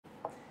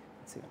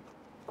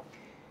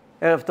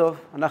ערב טוב,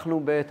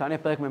 אנחנו בתניא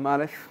פרק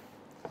מ"א,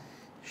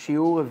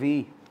 שיעור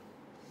רביעי,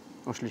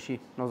 או שלישי,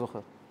 לא זוכר.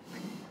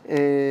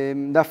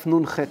 דף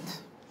נ"ח,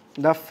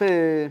 דף,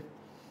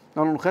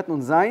 לא נ"ח,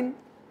 נ"ז,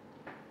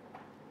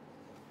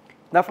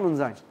 דף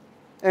נ"ז,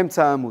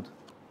 אמצע העמוד.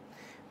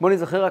 בואו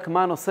נזכר רק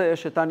מה הנושא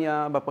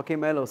שתניא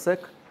בפרקים האלה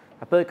עוסק,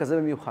 הפרק הזה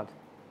במיוחד.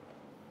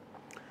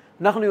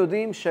 אנחנו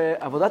יודעים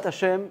שעבודת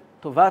השם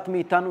תובעת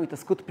מאיתנו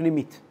התעסקות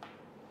פנימית.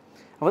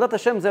 עבודת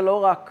השם זה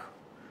לא רק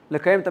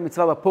לקיים את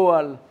המצווה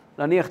בפועל,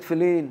 להניח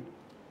תפילין,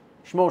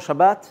 לשמור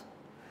שבת.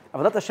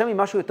 עבודת השם היא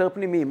משהו יותר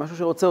פנימי, משהו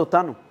שרוצה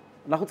אותנו.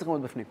 אנחנו צריכים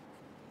להיות בפנים.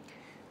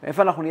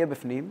 ואיפה אנחנו נהיה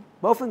בפנים?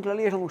 באופן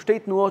כללי יש לנו שתי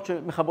תנועות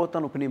שמחברות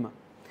אותנו פנימה.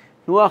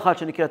 תנועה אחת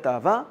שנקראת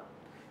אהבה,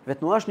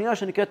 ותנועה שנייה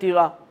שנקראת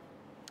יראה.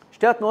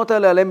 שתי התנועות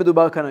האלה עליהן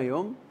מדובר כאן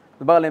היום,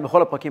 מדובר עליהן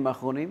בכל הפרקים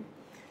האחרונים,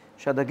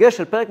 שהדגש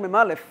של פרק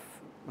מ"א,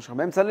 מה שאנחנו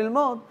באמצע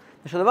ללמוד,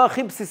 זה שהדבר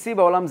הכי בסיסי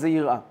בעולם זה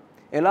יראה.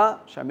 אלא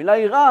שהמילה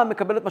יראה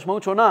מקבלת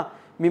משמעות שונה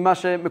ממה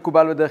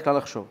שמקובל בדרך כלל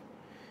לחשוב.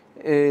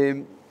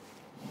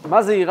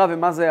 מה זה יראה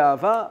ומה זה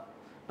אהבה?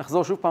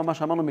 נחזור שוב פעם מה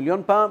שאמרנו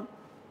מיליון פעם.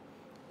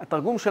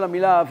 התרגום של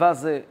המילה אהבה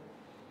זה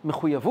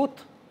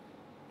מחויבות,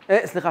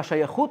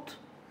 שייכות,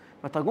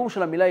 והתרגום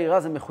של המילה יראה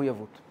זה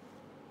מחויבות.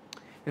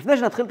 לפני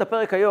שנתחיל את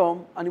הפרק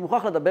היום, אני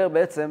מוכרח לדבר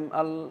בעצם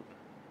על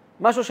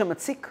משהו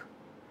שמציק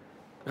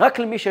רק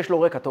למי שיש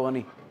לו רקע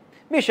תורני.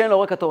 מי שאין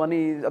לו רקע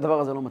תורני, הדבר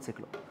הזה לא מציק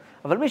לו.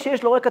 אבל מי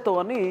שיש לו רקע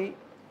תורני,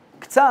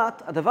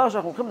 קצת, הדבר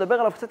שאנחנו הולכים לדבר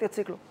עליו קצת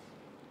יציק לו.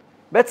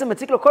 בעצם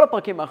מציק לו כל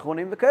הפרקים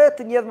האחרונים, וכעת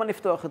הגיע הזמן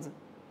לפתוח את זה.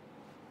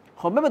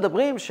 אנחנו הרבה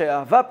מדברים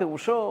שאהבה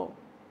פירושו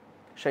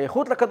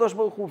שייכות לקדוש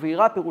ברוך הוא,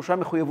 ויראה פירושה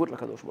מחויבות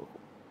לקדוש ברוך הוא.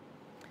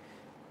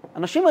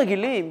 אנשים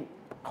רגילים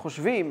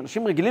חושבים,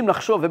 אנשים רגילים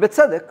לחשוב,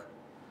 ובצדק,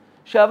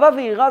 שאהבה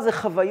ויראה זה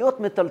חוויות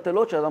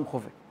מטלטלות שאדם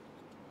חווה.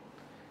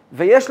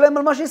 ויש להם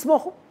על מה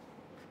שיסמוכו.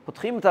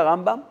 פותחים את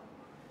הרמב"ם,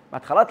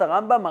 בהתחלת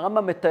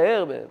הרמב"ם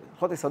מתאר,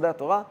 בהלכות יסודי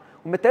התורה,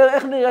 הוא מתאר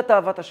איך נראית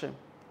אהבת השם.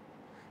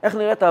 איך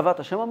נראית אהבת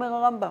השם, אומר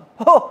הרמב"ם.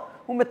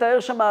 הוא מתאר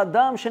שם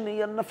האדם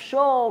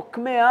שנפשו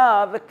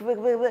כמהה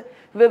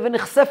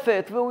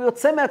ונחשפת, והוא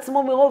יוצא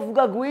מעצמו מרוב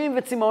געגועים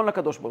וצמאון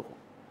לקדוש ברוך הוא.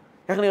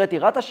 איך נראית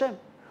יראת השם?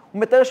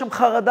 הוא מתאר שם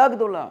חרדה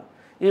גדולה,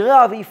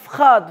 יראה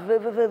ויפחד,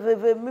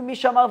 ומי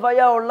שאמר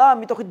והיה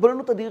עולם, מתוך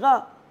התבוננות אדירה.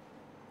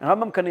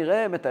 הרמב"ם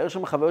כנראה מתאר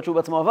שם חוויות שהוא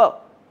בעצמו עבר.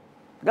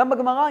 גם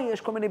בגמרא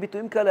יש כל מיני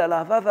ביטויים כאלה על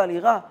אהבה ועל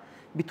יראה,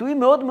 ביטויים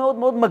מאוד מאוד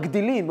מאוד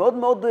מגדילים, מאוד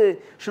מאוד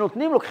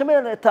שנותנים, לוקחים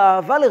את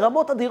האהבה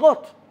לרמות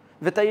אדירות.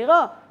 ואת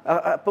היראה,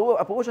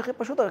 הפירוש הכי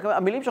פשוט,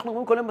 המילים שאנחנו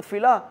אומרים כל יום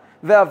בתפילה,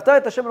 ואהבת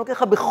את השם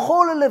אלוקיך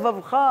בכל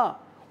לבבך,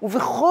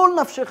 ובכל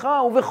נפשך,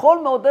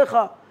 ובכל מאודיך.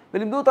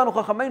 ולימדו אותנו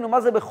חכמינו,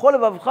 מה זה בכל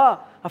לבבך?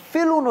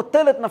 אפילו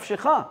נוטל את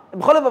נפשך.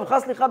 בכל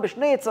לבבך,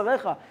 בשני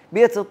יצריך,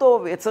 ביצר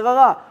טוב ויצר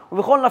הרע.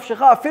 ובכל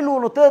נפשך, אפילו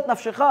נוטל את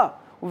נפשך.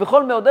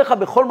 ובכל מאודיך,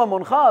 בכל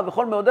ממונך,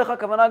 ובכל מאודיך,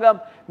 הכוונה גם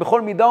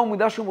בכל מידה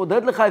ומידה שהוא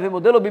מודד לך,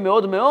 ומודה לו בי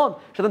מאוד מאוד,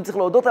 שאתם צריך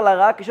להודות על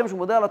הרעה כשם שהוא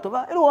מודה על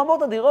הטובה. אלו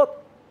רמות אדירות.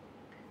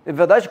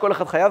 ובוודאי שכל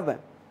אחד חייב בהם.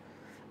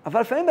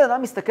 אבל לפעמים בן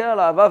אדם מסתכל על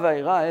האהבה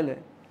והיראה האלה,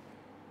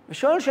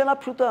 ושואל שאלה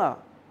פשוטה,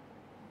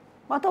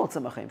 מה אתה רוצה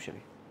מהחיים שלי?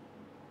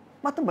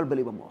 מה אתה מבלבל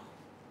לי במוח?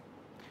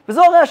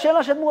 וזו הרי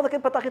השאלה שאדמו"ר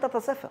הזקן פתח איתה את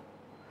הספר.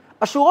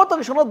 השורות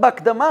הראשונות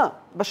בהקדמה,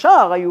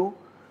 בשער היו,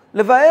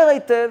 לבאר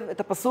היטב את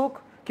הפסוק,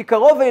 כי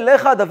קרוב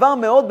אליך הדבר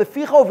מאוד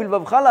בפיך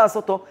ובלבבך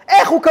לעשותו.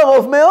 איך הוא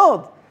קרוב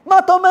מאוד? מה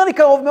אתה אומר לי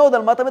קרוב מאוד?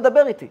 על מה אתה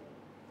מדבר איתי?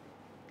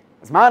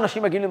 אז מה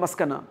האנשים מגיעים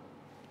למסקנה?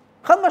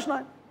 אחד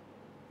מהשניים.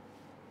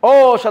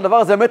 או שהדבר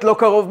הזה באמת לא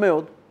קרוב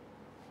מאוד.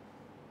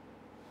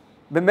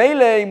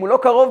 במילא, אם הוא לא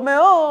קרוב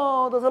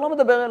מאוד, אז זה לא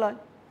מדבר אליי.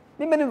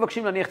 ממני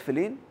מבקשים להניח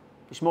תפילין,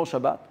 לשמור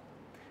שבת.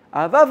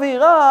 אהבה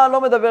ויראה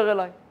לא מדבר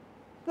אליי.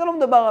 זה לא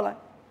מדבר עליי.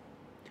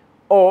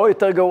 או,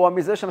 יותר גרוע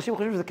מזה, שאנשים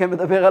חושבים שזה כן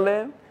מדבר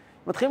עליהם,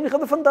 מתחילים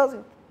לחיות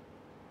בפנטזיות.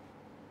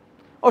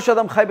 או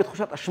שאדם חי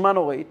בתחושת אשמה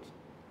נוראית,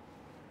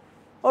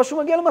 או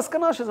שהוא מגיע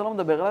למסקנה שזה לא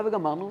מדבר אליי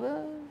וגמרנו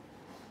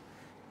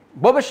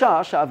בו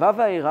בשעה שהאהבה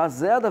והיראה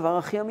זה הדבר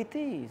הכי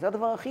אמיתי, זה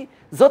הדבר הכי,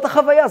 זאת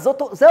החוויה,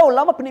 זה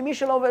העולם הפנימי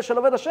של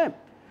עובד השם.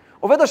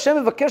 עובד השם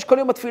מבקש כל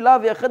יום בתפילה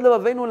ויחד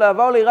לבבינו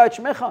לאהבה וליראה את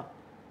שמך.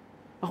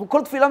 אנחנו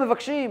כל תפילה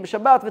מבקשים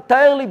בשבת,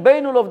 ותאר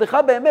ליבנו לעובדך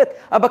באמת.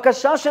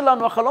 הבקשה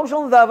שלנו, החלום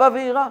שלנו זה אהבה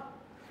ויראה.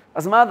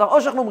 אז מה הדבר?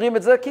 או שאנחנו אומרים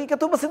את זה כי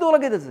כתוב בסידור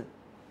להגיד את זה.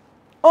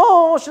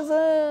 או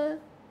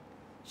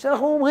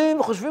שאנחנו אומרים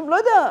וחושבים, לא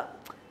יודע.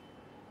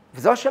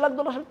 וזו השאלה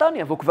הגדולה של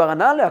תניא, והוא כבר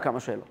ענה עליה כמה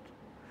שאלות.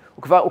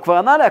 הוא כבר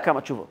ענה עליה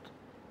כמה תשובות.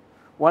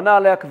 הוא ענה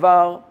עליה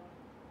כבר,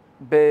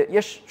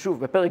 יש, שוב,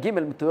 בפרק ג'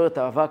 מתוארת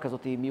האהבה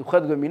כזאת, היא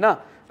מיוחדת במינה,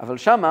 אבל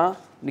שמה,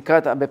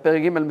 נקראת,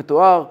 בפרק ג'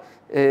 מתואר,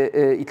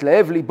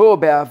 התלהב ליבו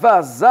באהבה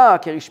עזה,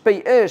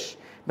 כרשפי אש,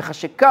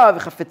 בחשקה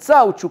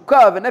וחפצה ותשוקה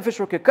ונפש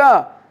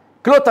שוקקה,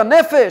 כלות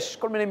הנפש,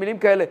 כל מיני מילים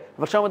כאלה,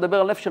 אבל שם הוא מדבר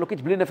על נפש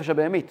אלוקית בלי נפש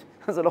הבהמית.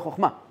 זה לא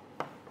חוכמה.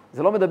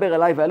 זה לא מדבר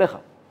אליי ואליך.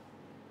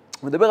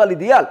 הוא מדבר על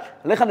אידיאל,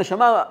 על איך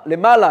הנשמה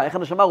למעלה, איך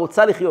הנשמה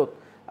רוצה לחיות.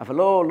 אבל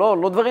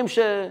לא דברים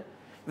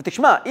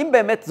ותשמע, אם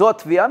באמת זו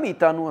התביעה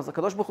מאיתנו, אז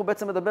הקדוש ברוך הוא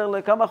בעצם מדבר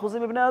לכמה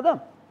אחוזים מבני האדם.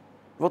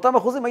 ואותם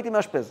אחוזים הייתי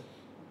מאשפז.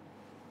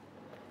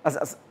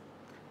 אז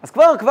אז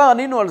כבר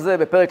ענינו על זה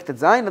בפרק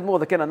ט"ז, אדמו"ר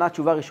הזקן ענה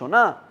תשובה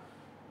ראשונה,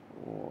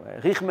 הוא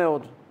העריך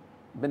מאוד,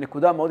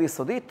 בנקודה מאוד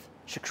יסודית,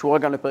 שקשורה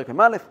גם לפרק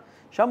א',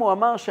 שם הוא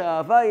אמר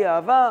שהאהבה היא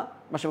אהבה,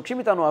 מה שמבקשים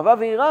איתנו אהבה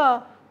ויראה,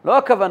 לא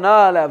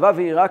הכוונה לאהבה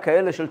ויראה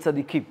כאלה של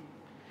צדיקים.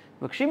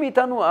 מבקשים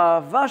מאיתנו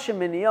אהבה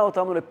שמניעה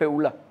אותנו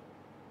לפעולה.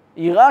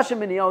 יראה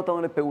שמניעה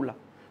אותנו לפעולה.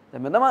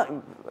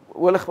 הוא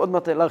הולך עוד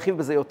מעט להרחיב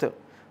בזה יותר.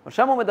 אבל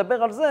שם הוא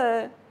מדבר על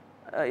זה,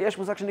 יש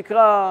מושג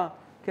שנקרא,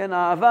 כן,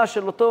 האהבה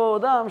של אותו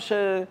אדם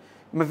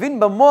שמבין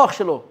במוח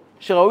שלו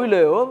שראוי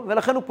לאהוב,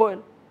 ולכן הוא פועל.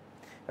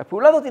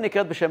 הפעולה הזאת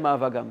נקראת בשם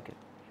אהבה גם כן.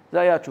 זו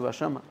היה התשובה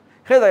שמה.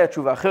 אחרי זה היה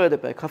תשובה אחרת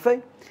בפרק כ"ה,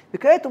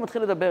 וכעת הוא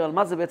מתחיל לדבר על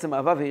מה זה בעצם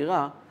אהבה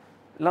ויראה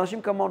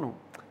לאנשים כמונו.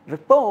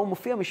 ופה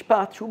מופיע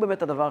משפט שהוא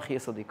באמת הדבר הכי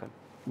יסודי כאן.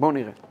 בואו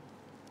נראה.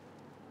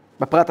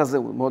 בפרט הזה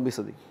הוא מאוד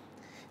ביסודי.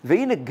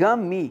 והנה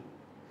גם מי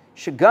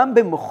שגם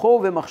במוחו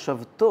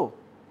ובמחשבתו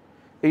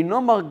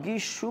אינו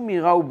מרגיש שום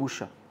יראה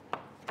ובושה.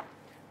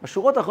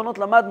 בשורות האחרונות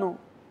למדנו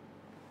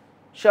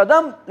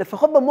שאדם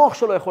לפחות במוח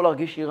שלו יכול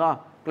להרגיש יראה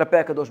כלפי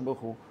הקדוש ברוך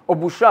הוא, או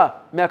בושה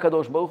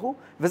מהקדוש ברוך הוא,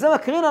 וזה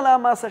מקרין על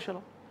המעשה שלו.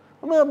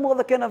 אומר אדמו"ר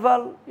הזקן,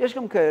 אבל יש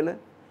גם כאלה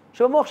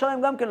שבמוח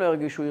שלהם גם כן לא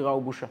ירגישו יראה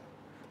ובושה.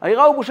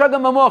 היראה ובושה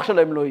גם במוח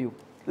שלהם לא יהיו.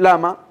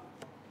 למה?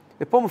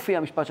 ופה מופיע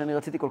המשפט שאני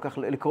רציתי כל כך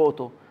לקרוא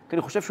אותו, כי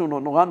אני חושב שהוא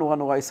נורא נורא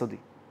נורא יסודי.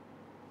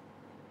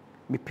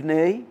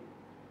 מפני,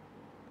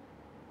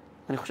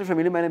 אני חושב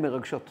שהמילים האלה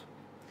מרגשות,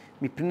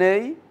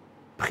 מפני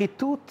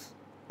פחיתות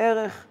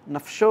ערך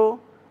נפשו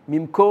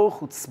ממקור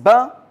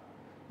חוצבה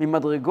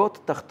ממדרגות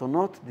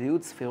תחתונות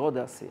דיות ספירות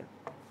דעשייה.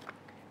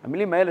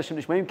 המילים האלה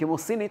שנשמעים כמו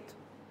סינית,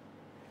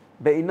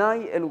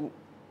 בעיניי אלו,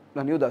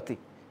 לעניות דעתי,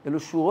 אלו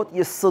שורות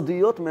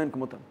יסודיות מהן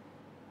כמותן.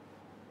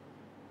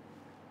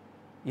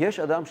 יש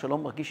אדם שלא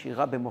מרגיש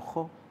יראה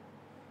במוחו,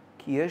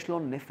 כי יש לו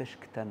נפש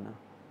קטנה.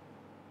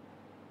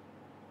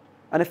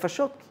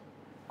 הנפשות,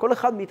 כל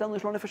אחד מאיתנו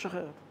יש לו נפש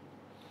אחרת.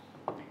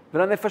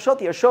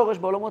 ולנפשות יש שורש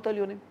בעולמות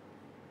העליונים.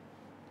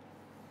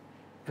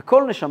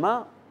 וכל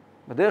נשמה,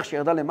 בדרך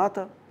שירדה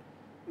למטה,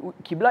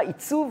 קיבלה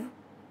עיצוב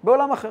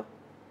בעולם אחר.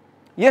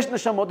 יש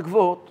נשמות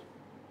גבוהות,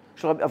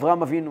 של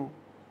אברהם אבינו,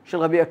 של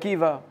רבי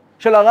עקיבא,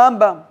 של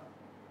הרמב"ם.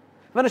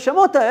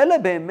 והנשמות האלה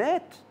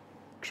באמת,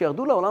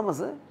 כשירדו לעולם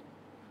הזה,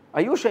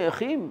 היו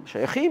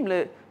שייכים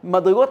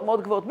למדרגות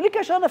מאוד גבוהות, בלי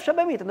קשר לנפש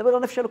הבהמית, אני מדבר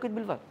על נפש אלוקית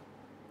בלבד.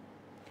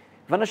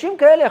 ואנשים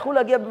כאלה יכלו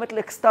להגיע באמת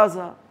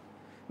לאקסטזה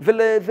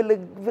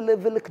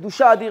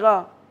ולקדושה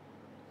אדירה.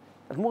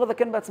 אדמו"ר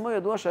הזקן בעצמו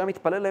ידוע שהיה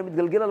מתפלל להם,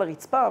 מתגלגל על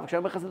הרצפה,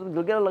 וכשהיה חסידות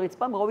מתגלגל על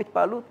הרצפה מרוב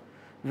התפעלות,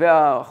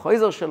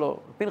 והחייזר שלו,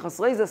 פנחס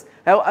רייזס,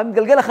 היה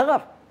מתגלגל אחריו,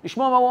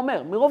 לשמוע מה הוא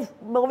אומר,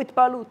 מרוב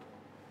התפעלות.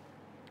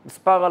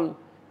 מספר על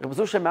רב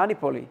זושה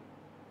מאניפולי,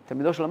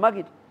 תלמידו של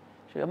המגיד,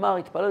 שאמר,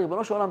 התפלל,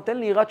 ריבונו של עולם, תן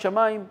לי יראת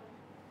שמים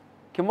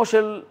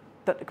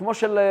כמו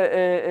של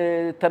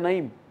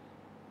תנאים.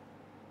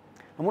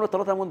 אמרו לו, אתה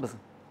לא תעמוד בזה.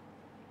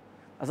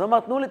 אז הוא אמר,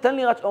 תן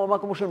לי יראת שמים, הוא אמר,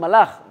 כמו של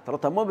מלאך, אתה לא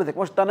תעמוד בזה,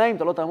 כמו של תנאים,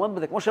 אתה לא תעמוד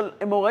בזה, כמו של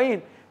אמוראים,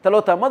 אתה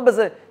לא תעמוד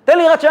בזה, תן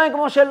לי יראת שמים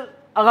כמו של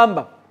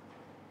הרמב"ם.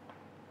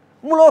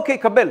 אמרו לו, אוקיי,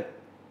 קבל.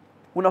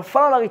 הוא נפל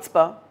על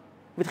הרצפה,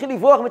 והתחיל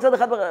לברוח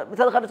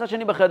מצד אחד לצד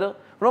שני בחדר,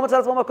 הוא לא מצא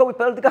לעצמו מקום,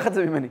 התפלל, תיקח את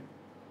זה ממני.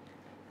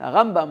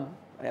 הרמב"ם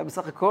היה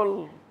בסך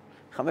הכל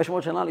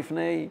 500 שנה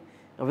לפני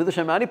רב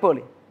זושה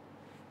מאניפולי.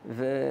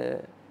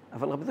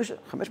 אבל רב זושה,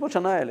 500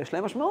 שנה האלה, יש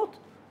להם משמעות.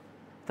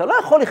 אתה לא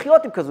יכול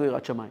לחיות עם כזו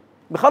יראת שמיים.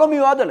 בכלל לא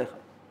מיועד עליך.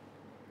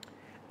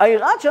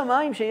 היראת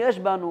שמיים שיש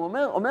בנו,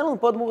 אומר לנו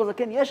פה אדמו"ר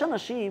הזקן, יש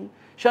אנשים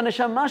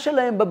שהנשמה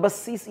שלהם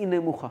בבסיס היא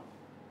נמוכה.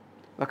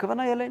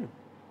 והכוונה היא אלינו.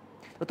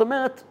 זאת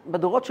אומרת,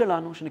 בדורות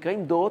שלנו,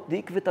 שנקראים דורות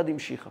דיק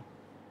ותדמשיכה,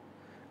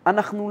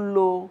 אנחנו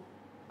לא,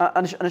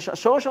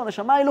 השורש של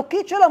הנשמה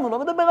האלוקית שלנו לא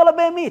מדבר על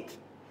הבהמית.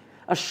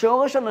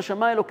 השורש של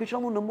הנשמה האלוקית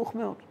שלנו הוא נמוך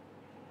מאוד.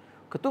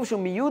 כתוב שהוא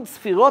מיוד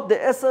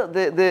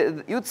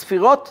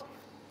ספירות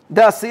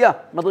דעשייה.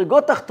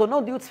 מדרגות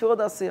תחתונות דיוד ספירות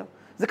דעשייה.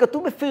 זה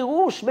כתוב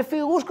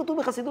בפירוש כתוב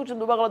בחסידות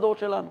שמדובר על הדורות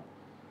שלנו.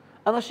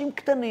 אנשים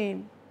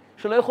קטנים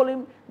שלא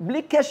יכולים,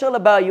 בלי קשר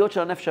לבעיות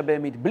של הנפש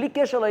הבהמית, בלי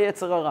קשר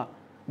ליצר הרע,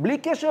 בלי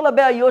קשר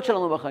לבעיות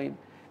שלנו בחיים.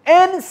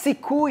 אין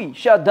סיכוי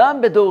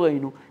שאדם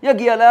בדורנו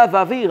יגיע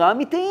לאהבה ויראה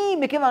אמיתיים,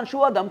 מכיוון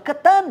שהוא אדם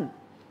קטן.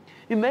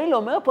 ממילא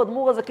אומר פה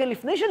אדמו"ר הזקן,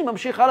 לפני שאני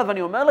ממשיך הלאה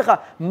ואני אומר לך,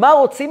 מה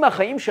רוצים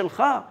מהחיים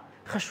שלך?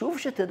 חשוב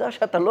שתדע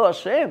שאתה לא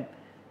אשם.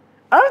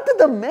 אל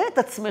תדמה את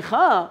עצמך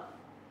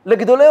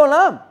לגדולי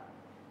עולם.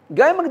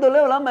 גם אם הגדולי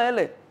עולם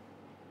האלה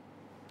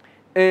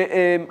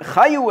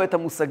חיו את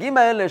המושגים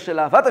האלה של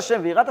אהבת השם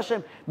ויראת השם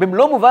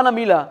במלוא מובן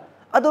המילה,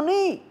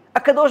 אדוני,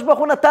 הקדוש ברוך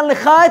הוא נתן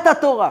לך את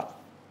התורה,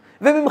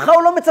 וממך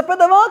הוא לא מצפה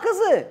דבר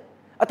כזה.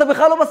 אתה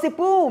בכלל לא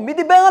בסיפור, מי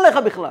דיבר עליך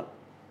בכלל?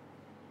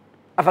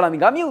 אבל אני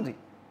גם יהודי.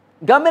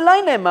 גם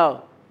אליי נאמר,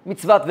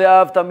 מצוות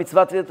ואהבת,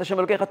 מצוות את השם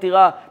אלוקיך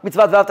תירא,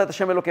 מצוות ואהבת את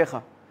השם אלוקיך.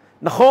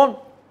 נכון?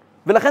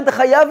 ולכן אתה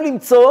חייב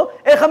למצוא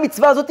איך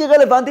המצווה הזאת היא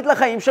רלוונטית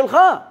לחיים שלך.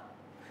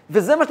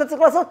 וזה מה שאתה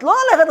צריך לעשות, לא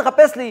ללכת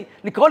לחפש לי,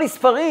 לקרוא לי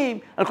ספרים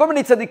על כל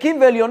מיני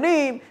צדיקים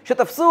ועליונים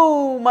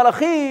שתפסו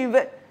מלאכים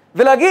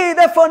ולהגיד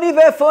איפה אני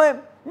ואיפה הם.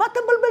 מה אתה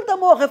מבלבל את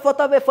המוח, איפה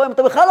אתה ואיפה הם?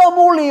 אתה בכלל לא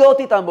אמור להיות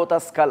איתם באותה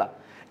סקאלה.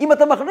 אם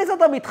אתה מכניס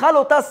אותם איתך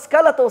לאותה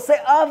סקאלה, אתה עושה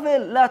עוול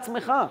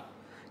לעצמך.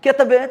 כי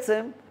אתה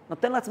בעצם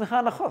נותן לעצמך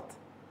הנחות.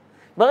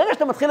 ברגע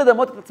שאתה מתחיל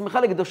לדמות את עצמך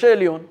לקדושי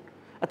עליון,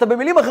 אתה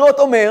במילים אחרות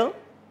אומר,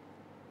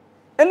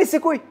 אין לי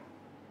סיכוי.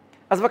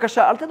 אז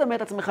בבקשה, אל תדמה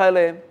את עצמך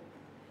אליהם,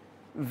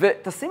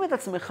 ותשים את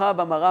עצמך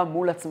במראה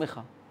מול עצמך.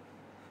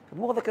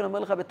 אדמו"ר הזקן אומר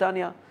לך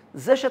בתניא,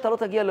 זה שאתה לא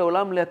תגיע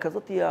לעולם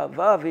לכזאת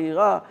אהבה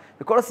ויראה,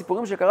 וכל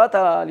הסיפורים שקראת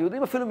על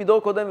יהודים אפילו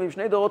מדור קודם ועם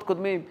שני דורות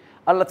קודמים,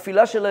 על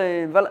התפילה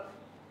שלהם,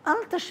 אל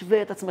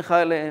תשווה את עצמך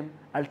אליהם,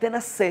 אל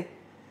תנסה,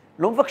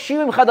 לא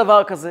מבקשים ממך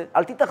דבר כזה,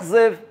 אל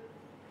תתאכזב.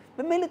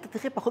 במילא אתה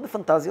תחיה פחות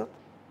בפנטזיות.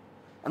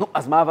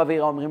 אז מה אהבה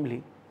ויראה אומרים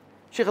לי?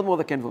 שייך אדמו"ר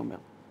הזקן ואומר,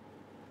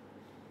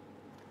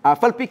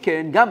 אף על פי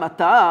כן, גם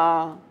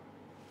אתה,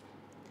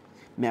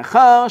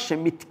 מאחר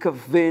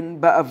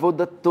שמתכוון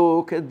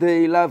בעבודתו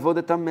כדי לעבוד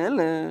את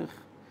המלך,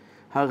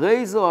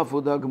 הרי זו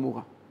עבודה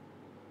גמורה.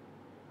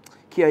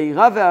 כי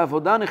היראה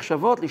והעבודה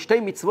נחשבות לשתי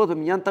מצוות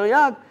במניין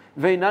תרי"ג,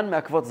 ואינן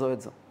מעכבות זו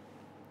את זו.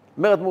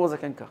 אומר אדמו"ר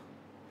הזקן כך.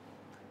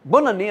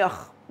 בוא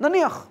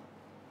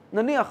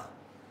נניח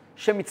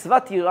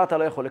שמצוות יראה אתה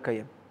לא יכול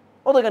לקיים.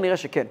 עוד רגע נראה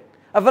שכן,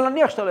 אבל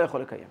נניח שאתה לא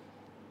יכול לקיים.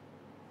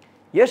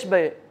 יש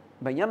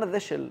בעניין הזה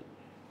של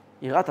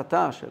יראת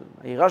אתה, של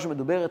היראה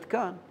שמדוברת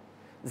כאן,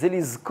 זה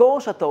לזכור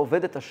שאתה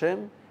עובד את השם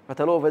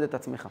ואתה לא עובד את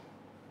עצמך.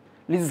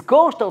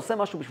 לזכור שאתה עושה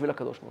משהו בשביל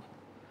הקדוש ברוך הוא.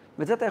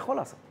 ואת זה אתה יכול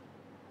לעשות.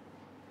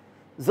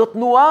 זו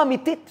תנועה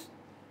אמיתית.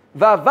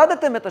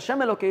 ועבדתם את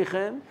השם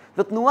אלוקיכם,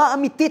 זו תנועה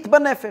אמיתית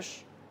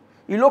בנפש.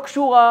 היא לא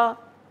קשורה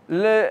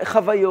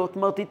לחוויות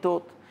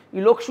מרטיטות,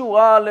 היא לא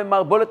קשורה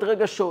למערבולת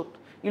רגשות,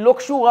 היא לא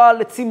קשורה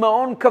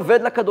לצמאון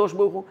כבד לקדוש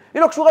ברוך הוא,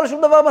 היא לא קשורה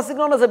לשום דבר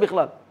בסגנון הזה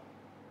בכלל.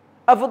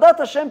 עבודת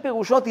השם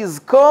פירושו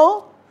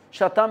תזכור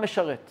שאתה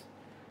משרת.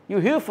 You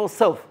here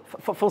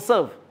for serve.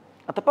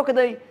 אתה פה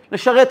כדי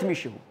לשרת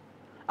מישהו.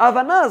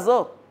 ההבנה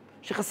הזאת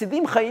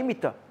שחסידים חיים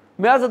איתה,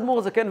 מאז אדמו"ר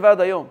הזקן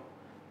ועד היום,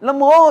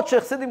 למרות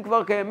שחסידים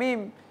כבר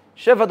קיימים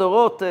 7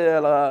 דורות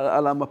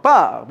על המפה,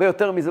 הרבה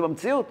יותר מזה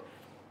במציאות,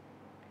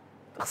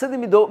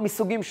 חסידים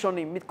מסוגים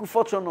שונים,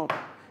 מתקופות שונות.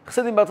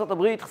 חסידים בארצות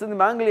הברית, חסידים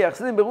באנגליה,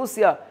 חסידים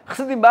ברוסיה,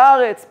 חסידים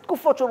בארץ,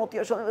 תקופות שונות,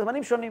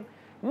 זמנים שונים.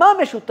 מה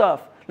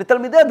משותף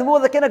לתלמידי אדמו"ר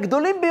הזקן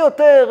הגדולים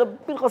ביותר,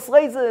 פנחס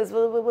רייזס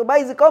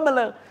ובייזק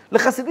קומלר,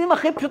 לחסידים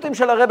הכי פשוטים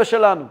של הרבי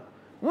שלנו?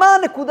 מה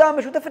הנקודה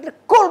המשותפת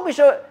לכל מי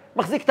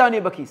שמחזיק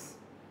תניא בכיס?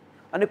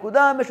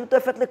 הנקודה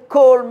המשותפת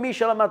לכל מי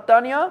שלמד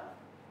תניא,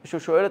 שהוא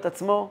שואל את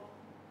עצמו,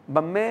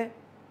 במה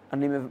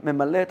אני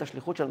ממלא את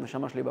השליחות של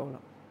הנשמה שלי בעולם?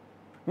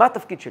 מה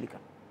התפקיד שלי כאן?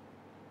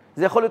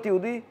 זה יכול להיות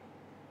יהודי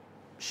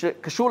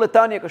שקשור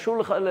לתניא, קשור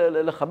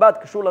לחב"ד,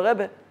 קשור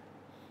לרבי,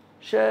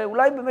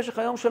 שאולי במשך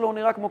היום שלו הוא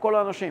נראה כמו כל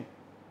האנשים.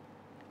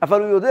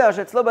 אבל הוא יודע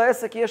שאצלו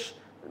בעסק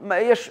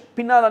יש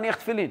פינה להניח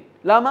תפילין.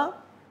 למה?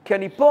 כי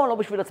אני פה לא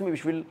בשביל עצמי,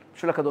 בשביל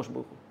הקדוש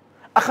ברוך הוא.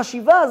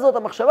 החשיבה הזאת,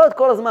 המחשבה הזאת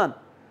כל הזמן,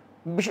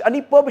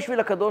 אני פה בשביל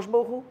הקדוש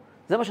ברוך הוא,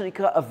 זה מה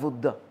שנקרא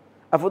עבודה.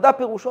 עבודה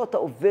פירושו אתה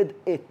עובד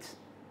את.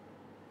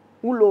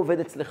 הוא לא עובד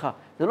אצלך.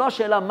 זה לא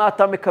השאלה מה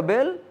אתה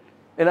מקבל,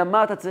 אלא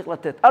מה אתה צריך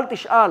לתת. אל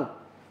תשאל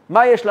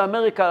מה יש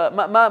לאמריקה,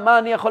 מה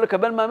אני יכול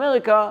לקבל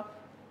מאמריקה,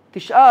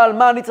 תשאל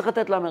מה אני צריך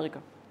לתת לאמריקה.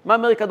 מה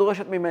אמריקה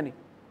דורשת ממני.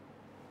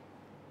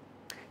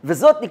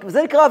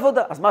 וזה נקרא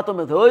עבודה. אז מה אתה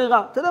אומר? זה לא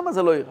יראה? אתה יודע מה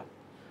זה לא יראה?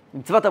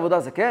 מצוות עבודה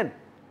זה כן.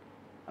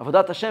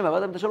 עבודת השם,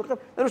 עבודת את השם.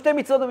 אלו שתי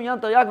מצוות במניין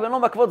תרי"ג והן לא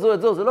מעכבות זו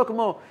את זו. זה לא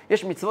כמו,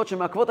 יש מצוות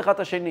שמעכבות אחד את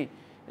השני.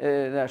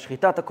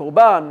 שחיטת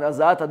הקורבן,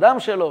 הזעת הדם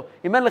שלו.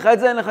 אם אין לך את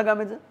זה, אין לך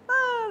גם את זה.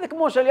 זה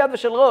כמו של יד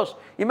ושל ראש.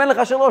 אם אין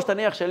לך של ראש,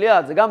 תניח של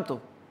יד, זה גם טוב.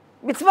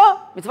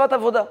 מצוות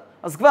עבודה.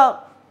 אז כבר,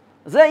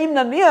 זה אם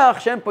נניח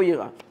שאין פה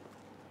יראה.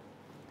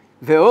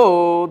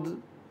 ועוד,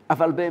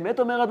 אבל באמת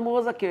אומר אדמו"ר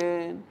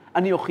הזקן,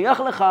 אני אוכיח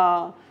לך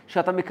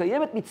שאתה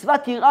מקיים את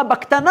מצוות יראה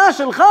בקטנה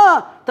שלך,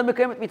 אתה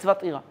מקיים את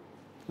מצוות יראה.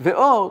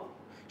 ועוד,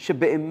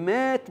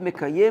 שבאמת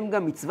מקיים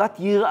גם מצוות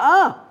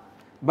יראה,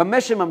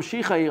 במה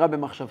שממשיך היראה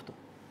במחשבתו.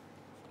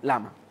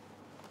 למה?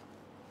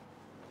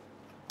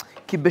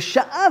 כי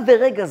בשעה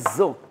ורגע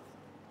זו,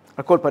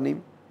 על כל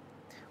פנים,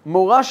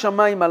 מורה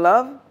שמים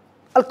עליו,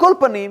 על כל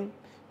פנים,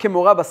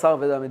 כמורה בשר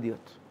ודם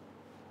הדיוט.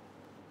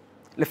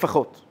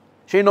 לפחות,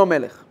 שאינו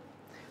מלך.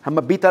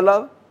 המביט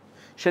עליו,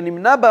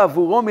 שנמנע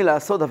בעבורו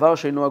מלעשות דבר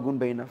שאינו הגון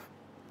בעיניו.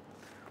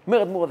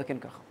 אומר אדמו"ר הזקן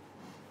ככה.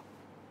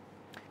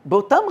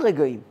 באותם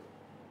רגעים,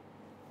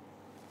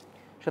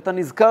 שאתה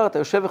נזכר, אתה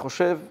יושב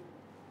וחושב,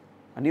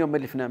 אני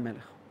עומד לפני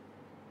המלך.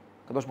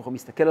 הקדוש ברוך הוא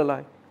מסתכל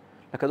עליי,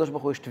 לקדוש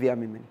ברוך הוא יש תביעה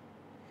ממני.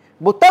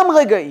 באותם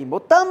רגעים,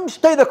 באותם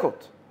 2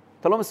 דקות,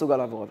 אתה לא מסוגל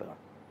לעבור עבירה.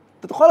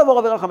 אתה תוכל לעבור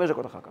עבירה 5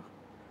 דקות אחר כך.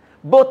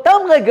 באותם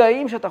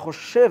רגעים שאתה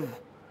חושב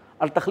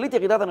על תכלית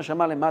ירידת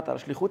הנשמה למטה, על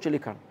השליחות שלי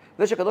כאן,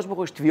 זה שקדוש ברוך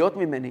הוא יש תביעות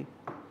ממני,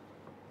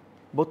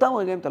 באותם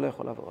רגעים אתה לא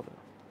יכול לעבור עבירה.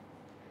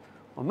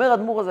 אומר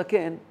אדמו"ר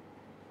הזקן,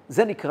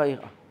 זה נקרא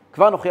יראה.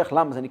 כבר נוכיח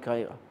למה זה נקרא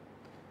יראה.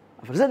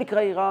 אבל זה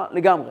נקרא יראה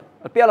לגמרי.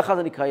 על פי ההלכה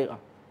זה נקרא יראה.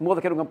 אדמו"ר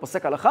הזקן הוא גם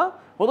פוסק הלכה,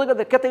 עוד רגע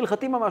זה קטע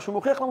הלכתי ממש, הוא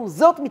מוכיח לנו,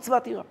 זאת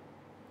מצוות יראה.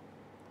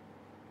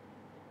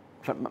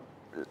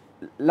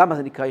 למה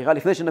זה נקרא יראה?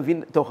 לפני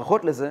שנבין את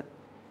ההוכחות לזה,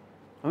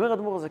 אומר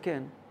אדמו"ר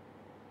הזקן,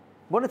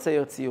 בוא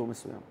נצייר ציור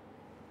מסוים.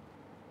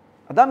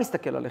 אדם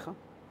מסתכל עליך,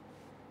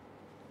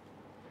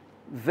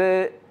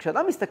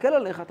 וכשאדם מסתכל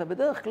עליך, אתה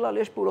בדרך כלל,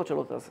 יש פעולות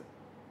שלא תעשה.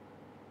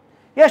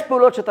 יש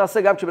פעולות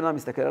שתעשה גם כשבן אדם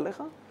מסתכל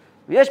עליך,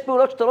 ויש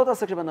פעולות שאתה לא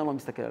תעשה כשבן אדם לא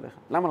מסתכל עליך.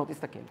 למה לא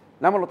תסתכל?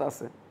 למה לא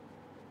תעשה?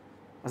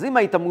 אז אם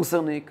היית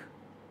מוסרניק,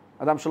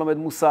 אדם שלומד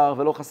מוסר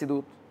ולא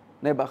חסידות,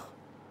 נבח,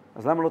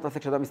 אז למה לא תעשה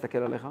כשאדם מסתכל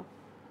עליך?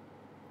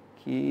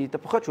 כי אתה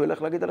פוחד שהוא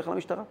ילך להגיד עליך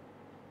למשטרה.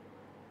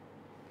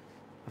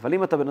 אבל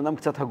אם אתה בן אדם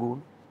קצת הגון,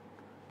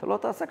 אתה לא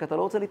תעשה, כי אתה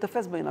לא רוצה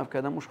להתאפס בעיניו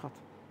כאדם מושחת.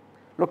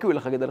 לא כי הוא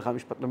ילך להגיד עליך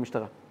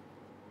למשטרה.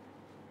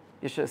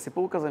 יש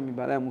סיפור כזה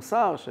מבעלי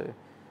המוסר,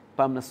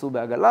 שפעם נסעו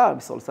בעגלה,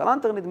 בסול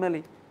סלנטר נדמה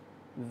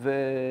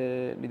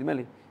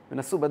לי,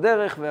 ונסעו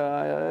בדרך,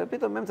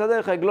 ופתאום באמצע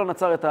הדרך העגלון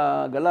עצר את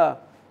העגלה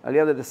על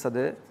יד איזה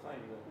שדה,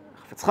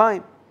 חפץ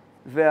חיים,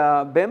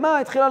 והבהמה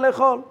התחילה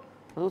לאכול.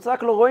 אז הוא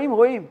צעק לו,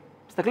 רואים,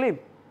 מסתכלים.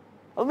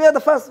 אז מיד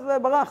תפס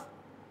וברח.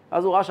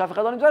 אז הוא ראה שאף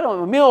אחד לא נמצא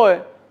לו, מי רואה?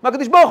 מה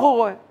הקדוש ברוך הוא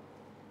רואה?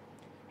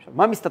 עכשיו,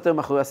 מה מסתתר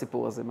מאחורי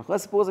הסיפור הזה? מאחורי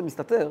הסיפור הזה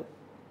מסתתר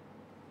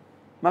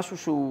משהו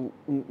שהוא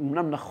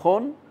אומנם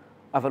נכון,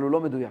 אבל הוא לא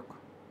מדויק.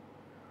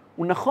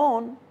 הוא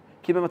נכון,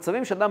 כי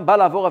במצבים שאדם בא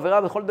לעבור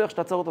עבירה, בכל דרך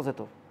שתעצר אותו זה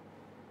טוב.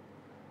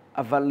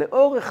 אבל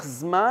לאורך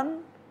זמן,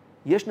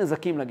 יש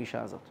נזקים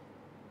לגישה הזאת.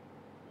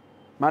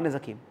 מה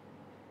הנזקים?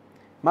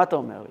 מה אתה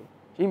אומר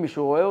לי? אם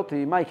מישהו רואה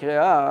אותי, מה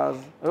יקרה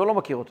אז? הוא לא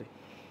מכיר אותי.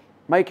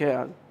 מה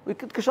יקרה אז? הוא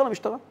יתקשר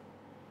למשטרה.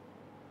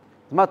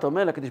 אז מה אתה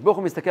אומר? הקדוש ברוך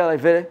הוא מסתכל עליי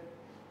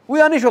והוא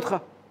יעניש אותך.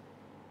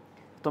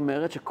 זאת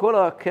אומרת שכל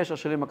הקשר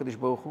שלי עם הקדוש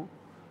ברוך הוא,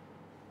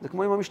 זה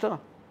כמו עם המשטרה.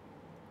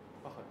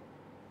 פחד.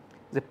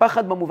 זה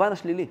פחד במובן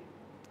השלילי.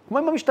 כמו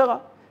עם המשטרה.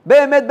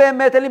 באמת,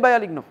 אין לי בעיה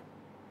לגנוב.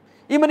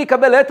 אם אני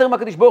אקבל היתר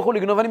מהקדוש ברוך הוא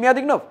לגנוב, אני מיד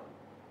אגנוב.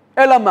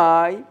 אלא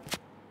מאי?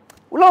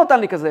 הוא לא נותן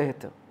לי כזה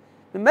היתר.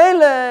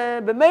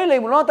 במילא,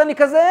 אם הוא לא נתן לי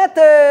כזה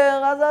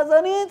היתר, אז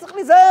אני צריך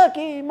להיזהר,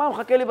 כי מה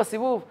מחכה לי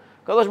בסיבוב?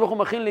 הקדוש ברוך הוא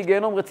מכין לי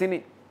גיהנום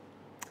רציני.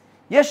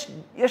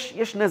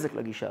 יש נזק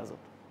לגישה הזאת.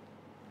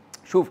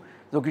 שוב,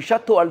 זו גישה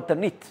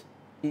תועלתנית.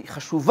 היא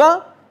חשובה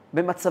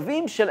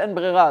במצבים של אין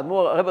ברירה.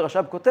 הרב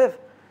רש"ב כותב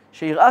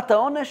שיראת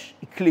העונש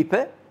היא קליפה,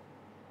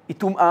 היא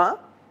טומאה,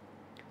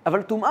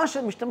 אבל טומאה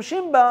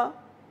שמשתמשים בה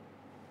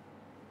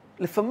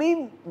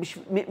לפעמים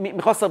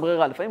מחוסר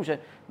ברירה. לפעמים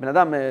שבן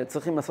אדם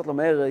צריכים לעשות לו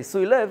מהר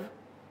עיסוי לב,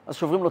 אז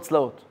שוברים לו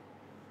צלעות.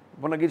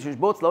 בוא נגיד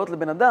שישבור צלעות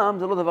לבן אדם,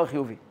 זה לא דבר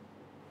חיובי.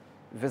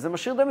 וזה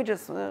משאיר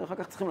דמיג'ס, אחר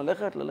כך צריכים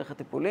ללכת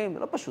טיפולים, זה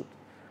לא פשוט.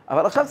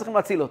 אבל עכשיו צריכים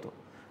להציל אותו.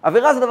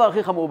 עבירה זה הדבר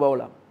הכי חמור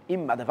בעולם.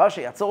 אם הדבר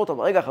שיעצור אותו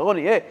ברגע האחרון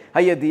יהיה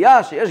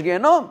הידיעה שיש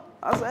גיהנום,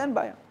 אז אין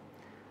בעיה.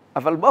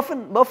 אבל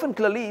באופן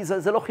כללי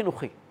זה לא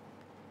חינוכי.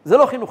 זה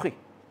לא חינוכי.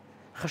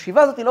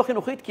 החשיבה הזאת היא לא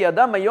חינוכית, כי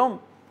אדם היום,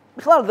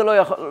 בכלל זה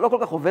לא כל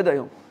כך עובד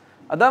היום.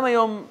 אדם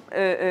היום,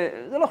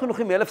 זה לא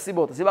חינוכי מאלף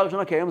סיבות. הסיבה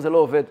הראשונה, כי היום זה לא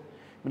עובד.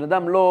 בן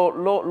אדם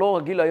לא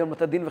רגיל היום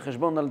לתת דין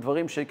וחשבון על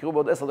דברים שיקרו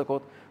בעוד 10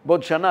 דקות.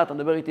 בעוד שנה, אתה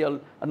מדבר איתי על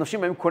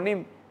אנשים היום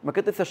קונים,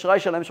 מהכרטיס אשראי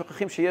שלהם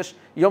שוכחים שיש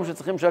יום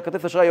שצריכים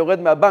שהכרטיס אשראי יורד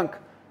מהבנק.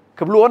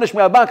 קבלו עונש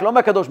מהבנק, לא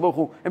מהקדוש ברוך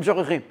הוא, הם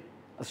שוכחים.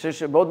 אז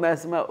שבעוד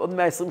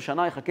 120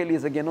 שנה יחכה לי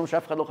איזה גיהנום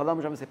שאף אחד לא חזר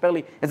משם וסיפר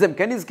לי, את זה הם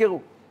כן יזכרו.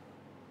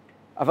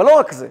 אבל לא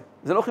רק זה,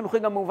 זה לא חינוכי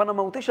גם במובן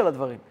המהותי של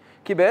הדברים.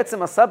 כי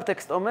בעצם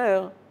הסאבטקסט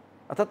אומר,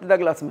 אתה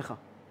תדאג לעצמך.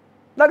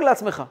 תדאג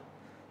לעצמך.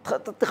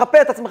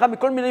 תחפה את עצמך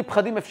מכל מיני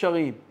פחדים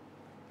אפשריים.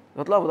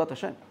 זאת לא עבודת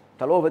השם.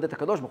 אתה לא עובד את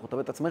הקדוש ברוך הוא, אתה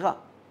עובד את עצמך.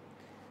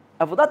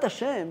 עבודת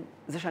השם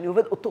זה שאני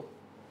עובד אותו.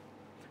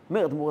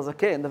 אומר, אדמו"ר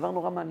הזקן, דבר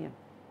נורא מעניין.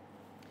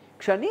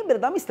 כשאני בן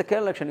אדם מסתכל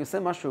עליי, כשאני עושה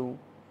משהו,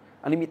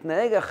 אני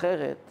מתנהג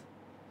אחרת,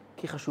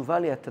 כי חשובה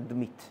לי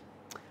התדמית.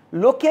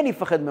 לא כי אני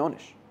מפחד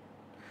מעונש.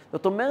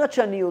 זאת אומרת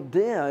שאני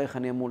יודע איך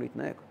אני אמור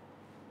להתנהג.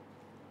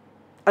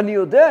 אני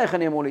יודע איך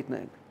אני אמור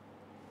להתנהג.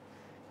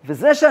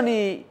 וזה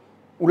שאני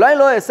אולי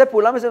לא אעשה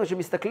פעולה מזה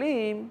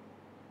ושמסתכלים,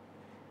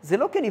 זה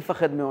לא כי אני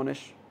מפחד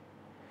מעונש,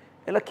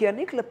 אלא כי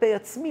אני כלפי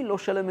עצמי לא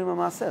שלם עם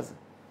המעשה הזה.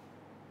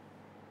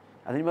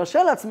 אז אני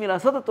מרשה לעצמי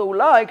לעשות אותו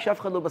אולי כשאף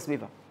אחד לא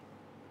בסביבה.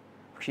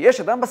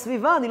 כשיש אדם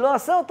בסביבה, אני לא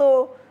אעשה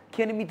אותו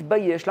כי אני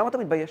מתבייש. למה אתה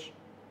מתבייש?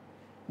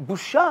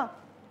 בושה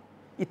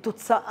היא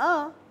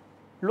תוצאה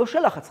לא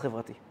של לחץ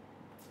חברתי.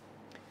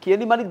 כי אין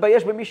לי מה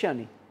להתבייש במי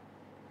שאני.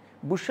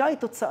 בושה היא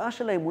תוצאה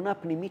של האמונה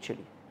הפנימית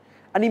שלי.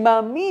 אני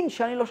מאמין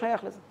שאני לא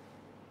שייך לזה.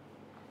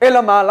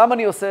 אלא מה? למה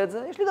אני עושה את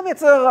זה? יש לי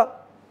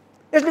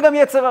גם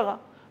יצר הרע.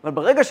 אבל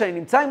ברגע שאני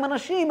נמצא עם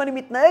אנשים, אני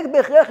מתנהג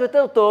בהכרח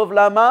יותר טוב.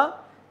 למה?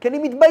 כי אני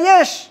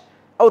מתבייש.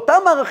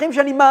 אותם הערכים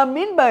שאני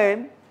מאמין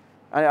בהם,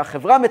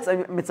 החברה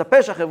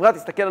מצפה שהחברה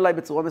תסתכל עליי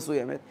בצורה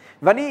מסוימת,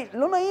 ואני,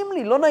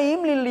 לא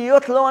נעים לי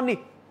להיות לא אני.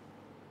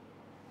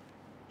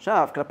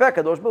 עכשיו, כלפי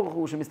הקדוש ברוך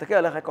הוא שמסתכל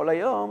עליך כל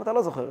היום, אתה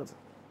לא זוכר את זה.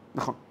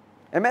 נכון.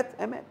 אמת.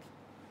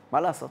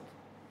 מה לעשות?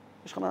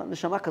 יש לך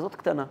נשמה כזאת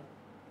קטנה,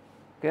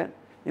 כן?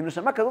 עם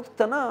נשמה כזאת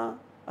קטנה,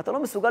 אתה לא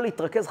מסוגל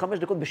להתרכז 5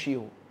 דקות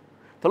בשיעור.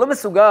 אתה לא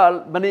מסוגל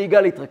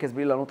בנהיגה להתרכז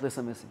בלי לענות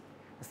ל-SMSים.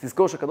 אז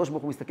תזכור שהקדוש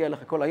ברוך הוא מסתכל עליך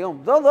כל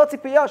היום. זו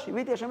הציפייה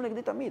שהביאתי השם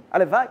נגדי תמיד.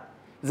 הלוואי.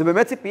 זה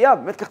באמת ציפייה,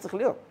 באמת כך צריך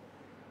להיות.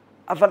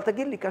 אבל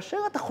תגיד לי, כאשר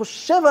אתה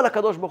חושב על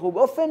הקדוש ברוך הוא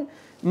באופן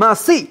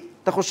מעשי,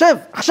 אתה חושב,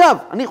 עכשיו,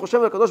 אני חושב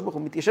על הקדוש ברוך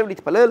הוא, מתיישב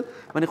להתפלל,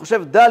 ואני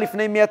חושב, דע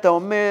לפני מי אתה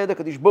עומד,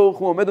 הקדוש ברוך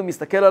הוא עומד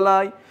ומסתכל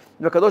עליי,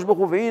 והקדוש ברוך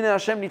הוא, והנה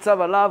השם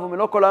ניצב עליו,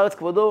 ומלוא כל הארץ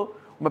כבודו,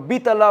 הוא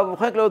מביט עליו,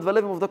 ומוחק להיות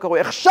ולב ומובדו קרוי.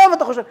 עכשיו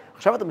אתה חושב,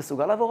 עכשיו אתה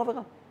מסוגל לעבור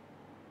עבירה?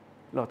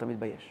 לא, אתה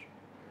מתבייש.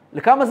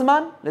 לכמה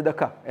זמן?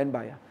 לדקה, אין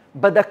בעיה.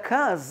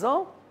 בדקה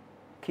הזו,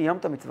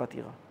 קיימת מצוות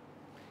יראה.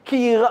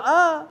 כי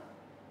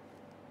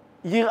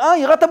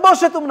יראת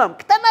הבושת אמנם,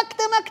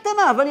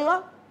 קטנה, אבל יראה.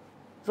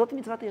 זאת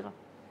מצוות יראה.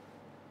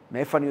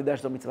 מאיפה אני יודע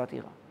שזו מצוות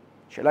יראה?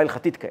 שאלה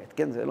הלכתית כעת,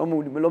 כן? זה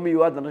לא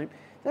מיועד לאנשים.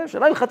 זה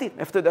שאלה הלכתית,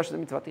 מאיפה אתה יודע שזה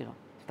מצוות יראה?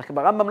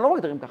 ברמב"ם לא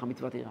מגדירים ככה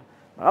מצוות יראה.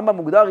 ברמב"ם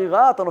מוגדר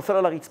יראה, אתה נופל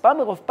על הרצפה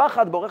מרוב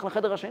פחד, בורח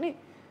לחדר השני.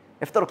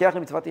 איפה אתה לוקח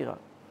למצוות יראה?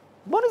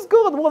 בוא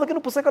נסגור, אדמו"ר הזקן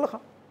הוא פוסק הלכה.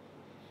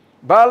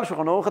 בעל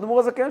שולחן ערוך אדמו"ר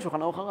הזקן,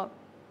 שולחן ערוך הרב.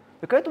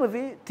 וכעת הוא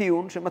מביא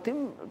טיעון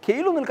שמתאים,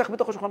 כאילו נלקח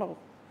בתוך השולחן ערוך.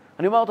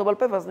 אני אומר אותו בעל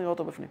פה ואז נראה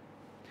אותו בפנים.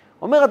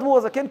 אומר אדמו"ר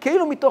הזקן,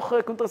 כאילו מתוך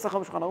קונטרס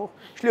החם בשולחן ערוך,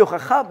 יש לי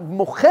הוכחה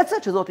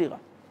מוחצת שזאת יראה.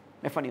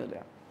 מאיפה אני יודע?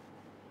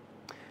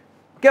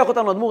 לוקח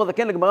אותנו אדמו"ר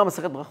הזקן לגמרא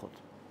מסכת ברכות.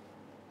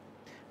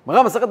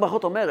 גמרא מסכת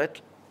ברכות אומרת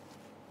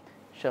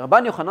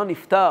שרבן יוחנן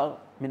נפטר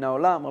מן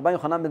העולם, רבן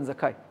יוחנן בן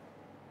זכאי,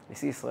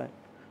 נשיא ישראל,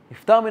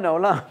 נפטר מן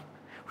העולם,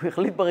 הוא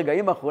החליט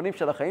ברגעים האחרונים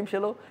של החיים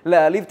שלו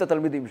להעליב את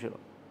התלמידים שלו.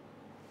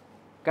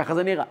 ככה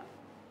זה נראה.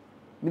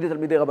 מי זה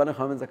תלמידי רבן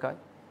יוחנן בן זכאי?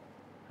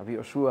 רבי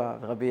יהושע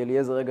ורבי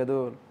אליעזר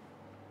הגדול,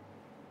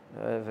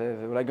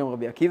 ואולי גם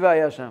רבי עקיבא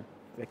היה שם,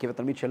 רבי עקיבא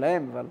תלמיד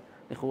שלהם, אבל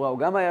לכאורה הוא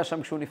גם היה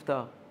שם כשהוא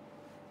נפטר.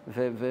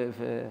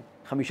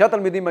 וחמישה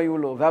תלמידים היו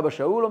לו, ואבא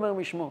שאול אומר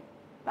משמו.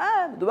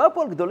 מדובר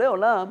פה על גדולי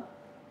עולם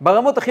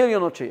ברמות הכי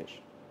עליונות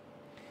שיש.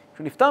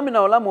 כשהוא נפטר מן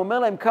העולם, הוא אומר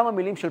להם כמה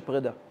מילים של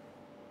פרידה.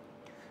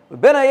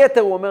 ובין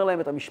היתר הוא אומר להם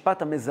את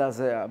המשפט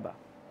המזעזע הבא.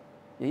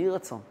 יהי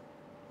רצון,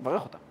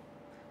 ברך אותם,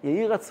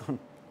 יהי רצון,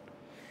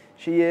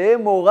 שיהיה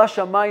מאורע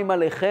שמים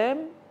עליכם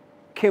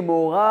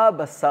כמאורע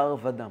בשר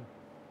ודם.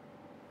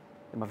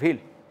 זה מבהיל.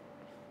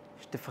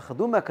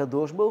 שתפחדו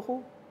מהקדוש ברוך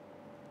הוא,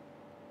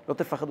 לא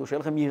תפחדו, שיהיה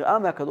לכם יראה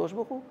מהקדוש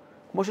ברוך הוא,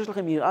 כמו שיש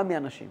לכם יראה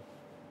מאנשים.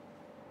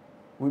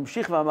 הוא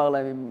המשיך ואמר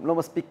להם, אם לא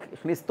מספיק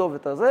הכניס טוב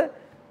את הזה,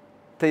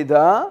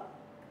 תדע,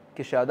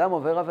 כשאדם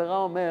עובר עבירה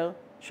אומר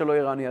שלא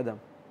יראני אדם.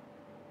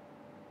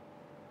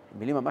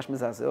 מילים ממש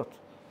מזעזעות.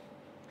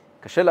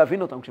 קשה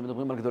להבין אותם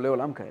כשמדברים על גדולי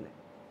עולם כאלה. הוא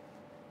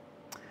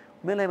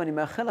אומר להם, אני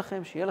מאחל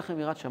לכם שיהיה לכם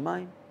יראת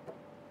שמיים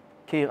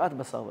כיראת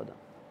בשר ודם.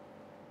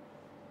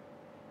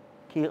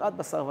 כיראת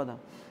בשר ודם.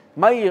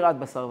 מהי יראת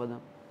בשר ודם?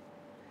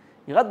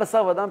 יראת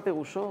בשר ודם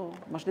פירושו,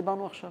 מה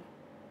שדיברנו עכשיו.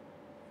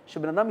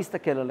 שבן אדם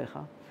מסתכל עליך,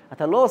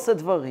 אתה לא עושה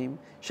דברים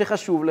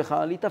שחשוב לך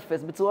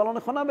להתאפס בצורה לא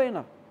נכונה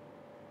בעיניו.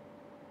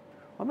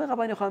 אומר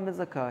רבן יוחנן בן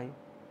זכאי,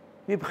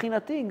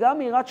 מבחינתי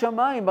גם יראת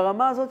שמיים,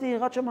 ברמה הזאת היא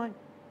יראת שמיים.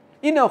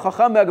 הנה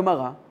הוכחה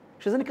מהגמרא,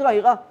 שזה נקרא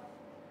יראה.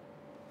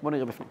 בואו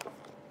נראה בפנים.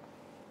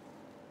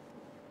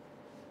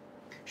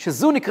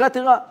 שזו נקראת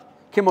יראה,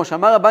 כמו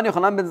שאמר רבן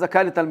יוחנן בן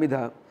זכאי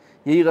לתלמידיו,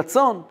 יהי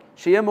רצון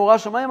שיהיה מאורע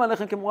שמיים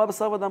עליכם כמאורע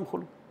בשר ודם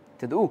חולו.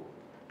 תדעו,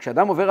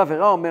 כשאדם עובר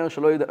עבירה אומר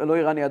שלא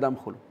יראני אדם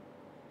חולו.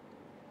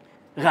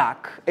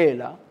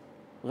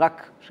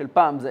 רק של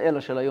פעם זה אלא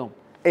של היום,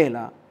 אלא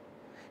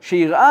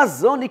שיראה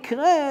זו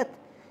נקראת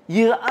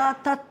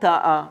יראת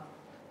התאה.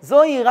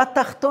 זו יראה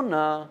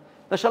תחתונה,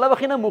 לשלב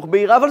הכי נמוך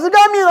ביראה, אבל זה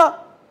גם יראה.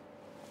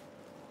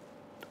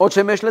 עוד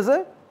שמש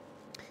לזה,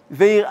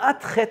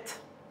 ויראת חטא.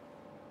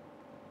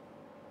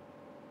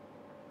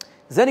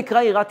 זה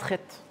נקרא יראת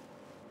חטא,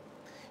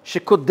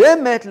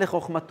 שקודמת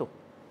לחוכמתו.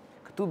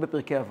 כתוב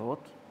בפרקי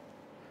אבות,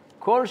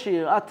 כל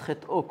שיראת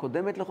חטאו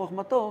קודמת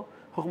לחוכמתו,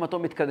 חוכמתו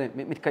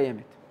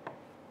מתקיימת.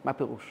 מה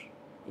פירוש?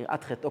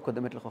 יראת חטאו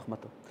קודמת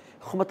לחוכמתו.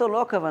 חוכמתו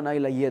לא הכוונה היא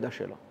לידע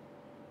שלו.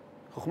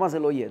 חוכמה זה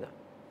לא ידע.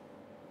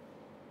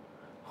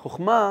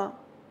 חוכמה,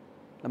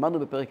 למדנו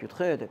בפרק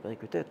י"ח,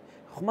 בפרק י"ט,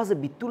 חוכמה זה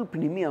ביטול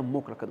פנימי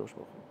עמוק לקדוש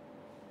ברוך הוא.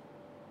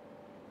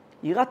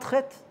 יראת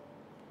חטא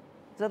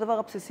זה הדבר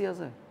הבסיסי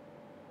הזה,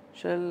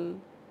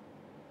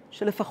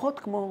 שלפחות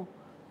כמו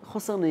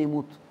חוסר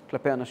נעימות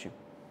כלפי אנשים.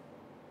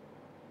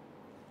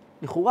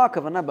 לכאורה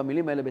הכוונה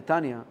במילים האלה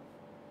בתניא,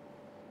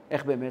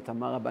 איך באמת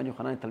אמר רבן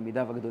יוחנן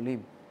לתלמידיו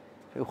הגדולים,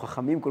 שהיו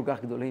חכמים כל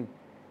כך גדולים,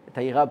 את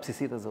היראה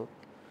הבסיסית הזאת.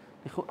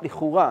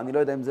 לכאורה, אני לא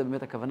יודע אם זה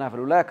באמת הכוונה, אבל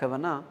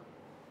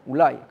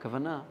אולי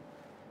הכוונה,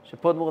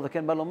 שפה אדמו"ר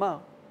הזקן בא לומר,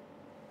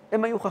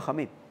 הם היו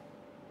חכמים.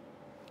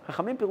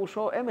 חכמים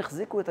פירושו, הם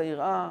החזיקו את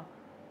היראה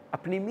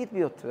הפנימית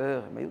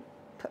ביותר. הם היו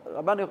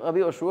רבי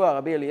יהושע,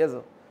 רבי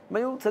אליעזר. הם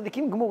היו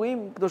צדיקים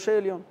גמוריים, קדושי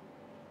עליון.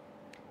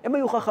 הם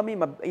היו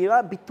חכמים,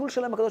 הביטול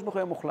שלהם הקדוש ברוך הוא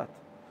היה מוחלט.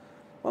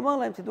 הוא אמר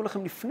להם, תדעו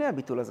לכם, לפני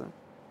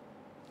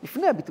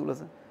הביטול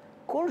הזה,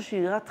 כל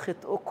שיראת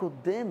חטאו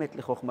קודמת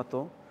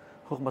לחוכמתו,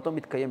 חוכמתו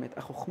מתקיימת.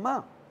 החוכמה,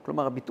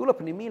 כלומר הביטול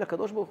הפנימי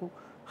לקדוש ברוך הוא,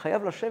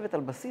 חייב לשבת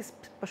על בסיס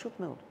פשוט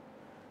מאוד.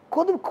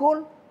 קודם כל,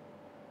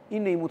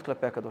 היא נעימות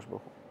כלפי הקדוש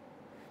ברוך הוא.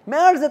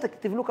 מעל זה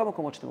תבנו כמה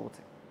מקומות שאתם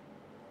רוצים.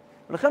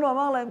 ולכן הוא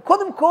אמר להם,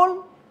 קודם כל,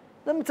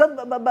 זה מצד,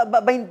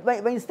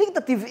 באינסטינקט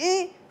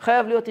הטבעי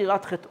חייב להיות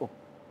יראת חטאו.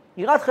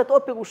 יראת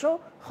חטאו פירושו,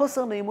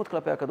 חוסר נעימות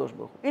כלפי הקדוש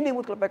ברוך הוא. אי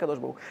נעימות כלפי הקדוש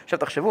ברוך הוא. עכשיו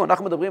תחשבו,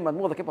 אנחנו מדברים,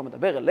 האדמו"ר הזקן פה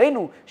מדבר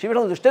אלינו, שאם יש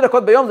לנו 2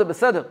 דקות ביום זה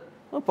בסדר.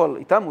 פה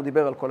איתם הוא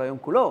דיבר על כל היום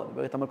כולו,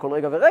 דיבר איתם על כל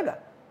רגע ורגע.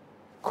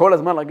 כל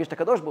הזמן להרגיש את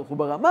הקדוש ברוך הוא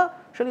ברמה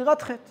של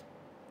יראת חטא.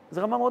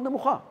 זו רמה מאוד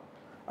נמוכה,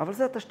 אבל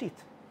זה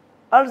התשתית.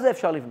 על זה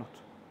אפשר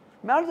לבנות.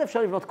 מעל זה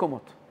אפשר לבנות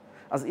קומות.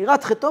 אז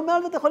יראת חטאו,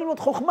 מעל זה אתה יכול לבנות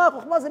חוכמה,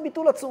 חוכמה זה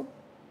ביטול עצום.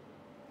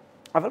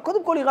 אבל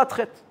קודם כל יראת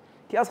חטא,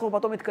 כי אז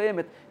חוכמתו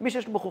מתקיימת. מי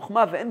שיש בו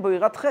חוכמה ואין בו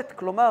יראת חטא,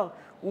 כלומר,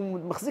 הוא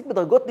מחזיק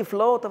בדרגות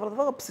נפלאות, אבל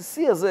הדבר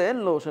הבסיסי הזה אין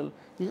לו, של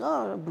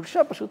יראה,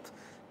 בושה פשוט,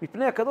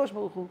 מפני הקדוש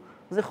ברוך הוא.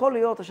 זה יכול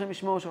להיות, השם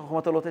ישמעו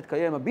שחוכמתו לא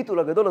תתקיים, הביטול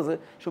הגדול הזה,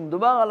 שהוא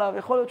מדובר עליו,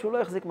 יכול להיות שהוא לא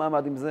יחזיק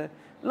מעמד עם זה.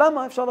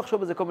 למה? אפשר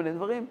לחשוב בזה כל מיני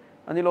דברים.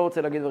 אני לא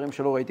רוצה להגיד דברים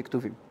שלא ראיתי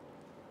כתובים.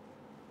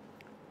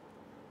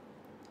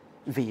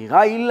 ויראה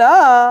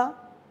הילה,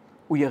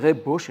 הוא ירא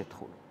בושת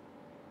חול.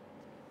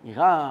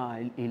 יראה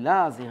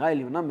הילה, זה יראה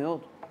עליונה מאוד.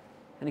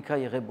 זה נקרא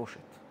ירא בושת.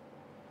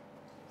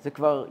 זה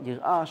כבר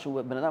יראה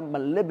שהוא בן אדם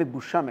מלא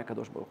בבושה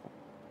מהקדוש ברוך הוא.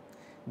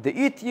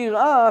 דאית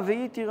יראה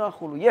ואית יראה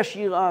חולו. יש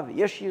יראה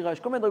ויש יראה, יש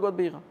כל מיני דרגות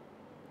ביראה.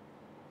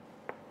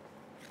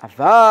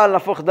 אבל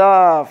הפוך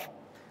דף,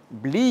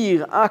 בלי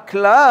יראה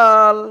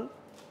כלל,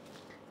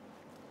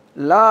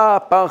 לה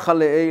פרחה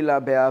לאילה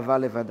באהבה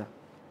לבדה.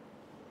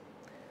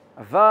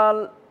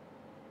 אבל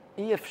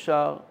אי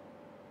אפשר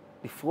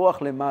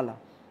לפרוח למעלה.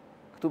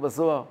 כתוב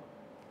בזוהר,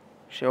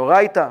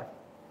 שהורייתא,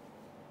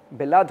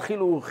 בלעד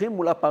חילו ורחים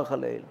מולה פרחה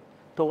לאילה.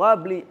 תורה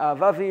בלי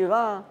אהבה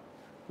ויראה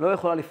לא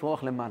יכולה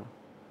לפרוח למעלה.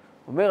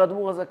 אומר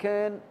האדמו"ר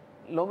הזקן,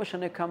 לא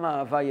משנה כמה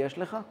אהבה יש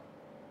לך,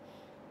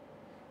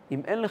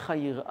 אם אין לך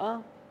יראה,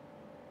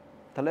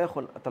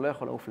 אתה לא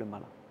יכול לעוף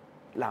למעלה.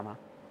 למה?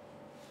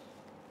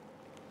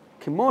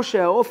 כמו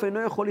שהעוף אינו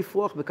יכול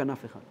לפרוח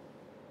בכנף אחד.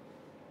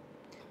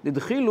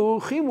 דדחילו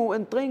ורחימו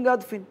אין טרין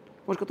גדפין,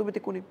 כמו שכתוב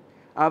בתיקונים.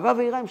 אהבה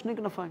ויראה עם 2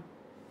 כנפיים.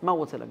 מה הוא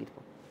רוצה להגיד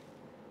פה?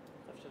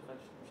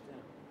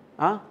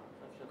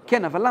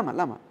 כן, אבל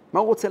למה? מה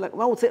הוא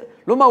רוצה,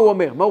 לא מה הוא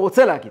אומר, מה הוא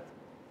רוצה להגיד.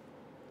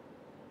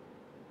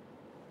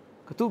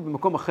 כתוב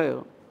במקום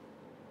אחר,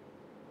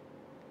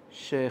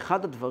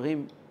 שאחד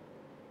הדברים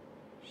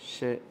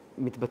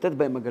שמתבטאת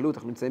בהם הגלות,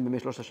 אנחנו נמצאים בימי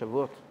 3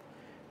 השבועות,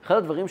 אחד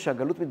הדברים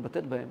שהגלות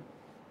מתבטאת בהם,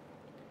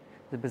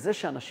 זה בזה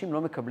שאנשים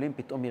לא מקבלים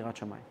פתאום יראת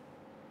שמיים.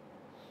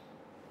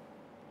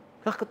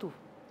 כך כתוב.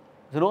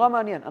 זה נורא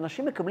מעניין.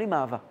 אנשים מקבלים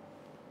אהבה.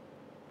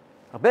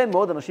 הרבה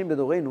מאוד אנשים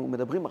בדורנו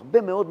מדברים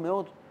הרבה מאוד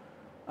מאוד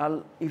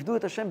על עבדו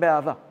את השם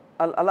באהבה,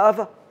 על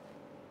אהבה.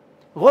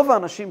 רוב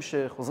האנשים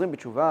שחוזרים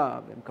בתשובה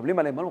ומקבלים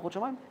עליהם מלכות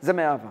שמיים, זה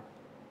מאהבה.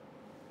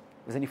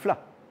 וזה נפלא.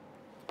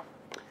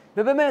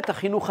 ובאמת,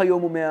 החינוך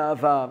היום הוא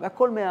מאהבה,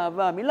 והכל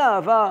מאהבה. המילה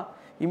אהבה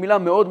היא מילה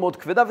מאוד מאוד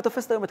כבדה,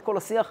 ותופסת היום את כל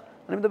השיח.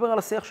 אני מדבר על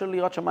השיח של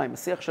יראת שמיים,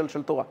 השיח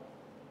של תורה.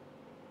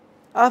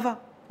 אהבה,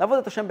 לעבוד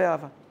את השם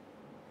באהבה.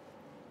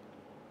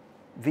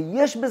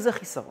 ויש בזה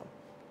חיסרון.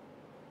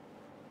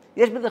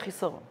 יש בזה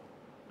חיסרון.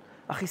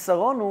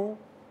 החיסרון הוא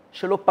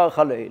שלא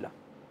פרחה לאילה.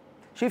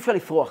 שאי אפשר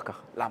לפרוח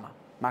ככה. למה?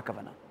 מה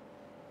הכוונה?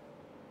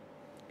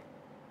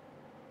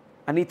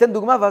 אני אתן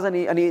דוגמה ואז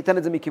אני אתן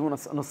את זה מכיוון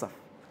נוסף.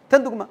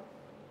 תן דוגמה.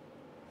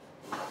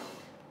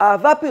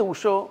 אהבה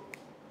פירושו,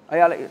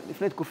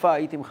 לפני תקופה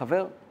הייתי עם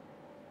חבר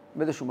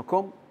באיזשהו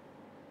מקום,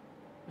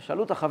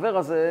 ושאלו את החבר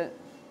הזה,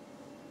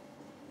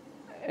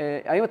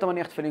 האם אתה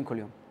מניח תפילין כל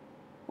יום?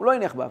 הוא לא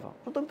הניח בעבר,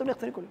 הוא לא מניח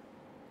תפילין כל יום.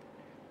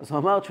 אז הוא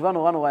אמר תשובה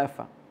נורא נורא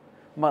יפה.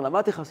 הוא אמר,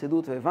 למדתי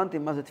חסידות והבנתי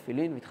מה זה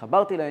תפילין,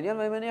 והתחברתי לעניין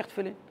ואני מניח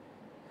תפילין.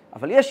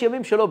 אבל יש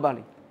ימים שלא בא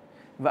לי.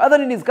 ועד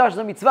אני נזכר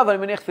שזה מצווה ואני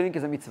מניח תפילין כי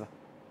זה מצווה.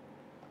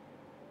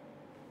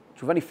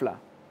 תשובה נפלאה.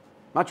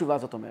 מה התשובה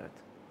הזאת אומרת?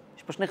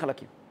 יש פה 2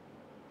 חלקים.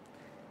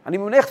 אני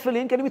מניח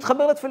תפילין כי אני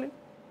מתחבר לתפילין.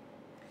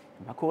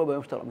 מה קורה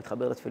ביום שאתה לא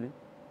מתחבר לתפילין?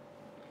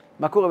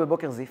 מה קורה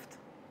בבוקר זיפט?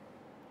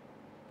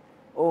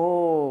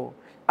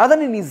 אז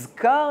אני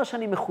נזכר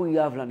שאני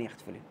מחויב להניח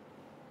תפילין.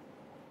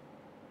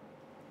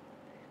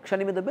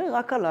 כשאני מדבר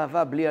רק על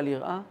אהבה בלי על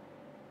יראה,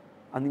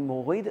 אני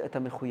מוריד את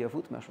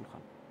המחויבות מהשולחן.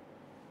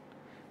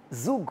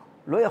 זוג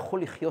לא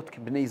יכול לחיות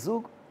כבני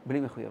זוג בלי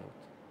מחויבות.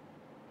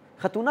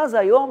 חתונה זה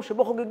היום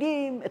שבו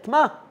חוגגים את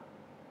מה?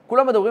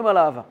 כולם מדברים על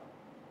אהבה.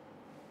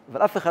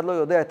 אבל אף אחד לא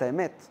יודע את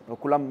האמת, או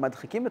כולם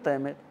מדחיקים את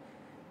האמת,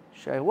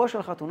 שהאירוע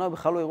של חתונה הוא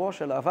בכלל לא אירוע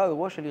של אהבה, הוא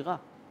אירוע של יראה.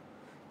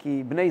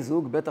 כי בני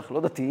זוג, בטח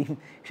לא דתיים,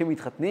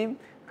 כשמתחתנים,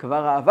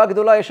 כבר אהבה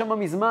גדולה יש שם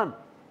מזמן.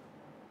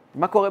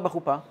 מה קורה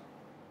בחופה?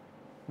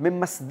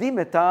 ממסדים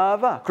את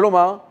האהבה.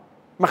 כלומר,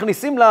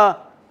 מכניסים לה...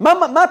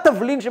 מה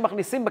התבלין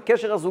שמכניסים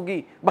בקשר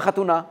הזוגי,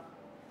 בחתונה?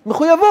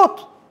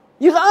 מחויבות,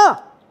 יראה.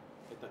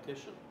 את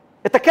הקשר.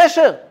 את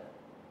הקשר.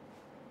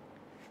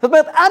 זאת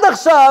אומרת, עד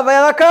עכשיו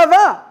היה רק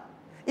אהבה.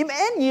 אם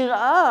אין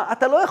יראה,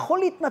 אתה לא יכול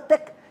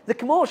להתנתק. זה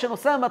כמו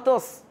שנוסע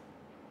המטוס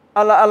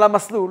על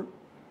המסלול,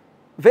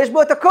 ויש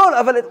בו את הכל,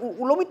 אבל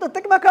הוא לא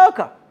מתנתק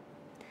מהקרקע.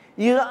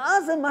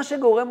 יראה זה מה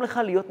שגורם לך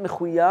להיות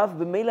מחויב,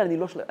 במילא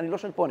אני לא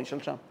של פה, אני של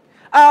שם.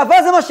 אהבה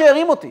זה מה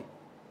שהרים אותי,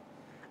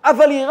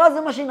 אבל יראה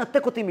זה מה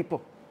שינתק אותי מפה.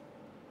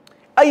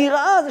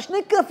 היראה זה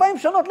 2 כנפיים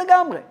שונות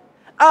לגמרי.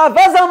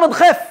 אהבה זה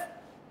המדחף.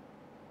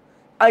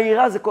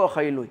 היראה זה כוח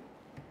העילוי.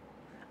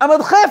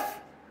 המדחף.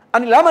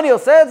 למה אני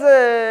עושה את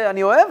זה?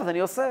 אני אוהב, אז אני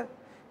עושה.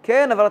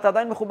 כן, אבל אתה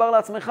עדיין מחובר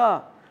לעצמך.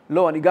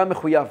 לא, אני גם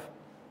מחויב.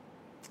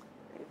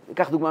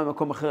 אקח דוגמה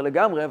ממקום אחר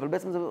לגמרי, אבל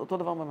בעצם זה אותו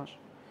דבר ממש.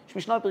 יש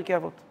משנה בפרקי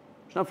אבות,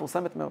 משנה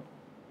מפורסמת מאוד.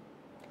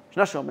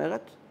 משנה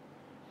שאומרת,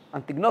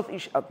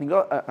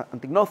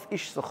 אנטיגנוס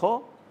איש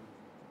סוחו,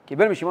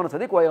 קיבל משמעון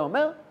הצדיק, הוא היה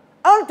אומר,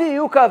 אל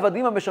תהיו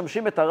כעבדים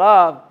המשמשים את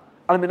הרב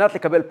על מנת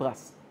לקבל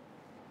פרס.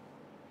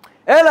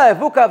 אלא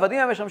הבו כעבדים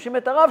המשמשים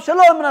את הרב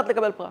שלא על מנת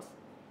לקבל פרס.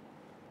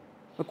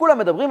 וכולם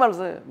מדברים על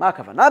זה, מה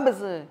הכוונה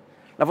בזה?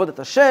 לעבוד את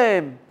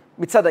השם,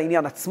 מצד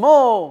העניין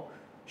עצמו,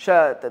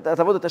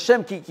 שתעבוד את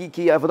השם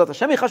כי עבודת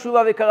השם היא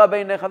חשובה ויקרה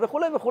בעיניך וכו'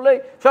 וכו'.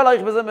 אפשר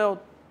להעריך בזה מאוד.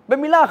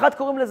 במילה אחת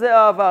קוראים לזה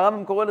אהבה,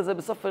 הרמב"ם קורא לזה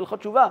בסוף הלכות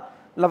תשובה,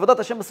 לעבודת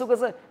השם בסוג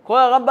הזה.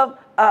 קורא הרמב"ם,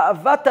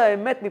 אהבת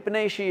האמת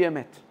מפני שהיא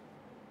אמת.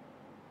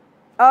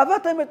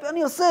 אהבת האמת,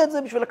 אני עושה את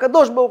זה בשביל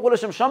הקדוש ברוך הוא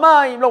לשם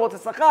שמיים, לא רוצה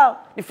שכר,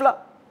 נפלא.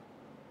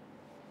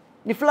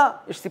 נפלא.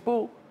 יש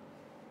סיפור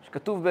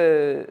שכתוב,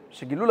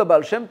 שגילו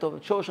לבעל שם טוב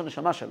את שורש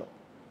הנשמה שלו.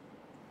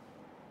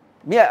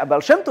 מי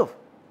הבעל שם טוב?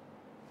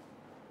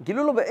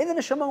 גילו לו באיזה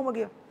נשמה הוא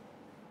מגיע.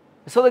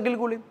 בסוד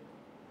הגלגולים.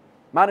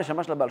 מה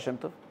הנשמה של הבעל שם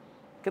טוב?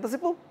 קטע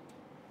סיפור.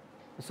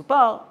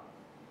 מסופר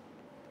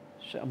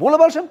שאמרו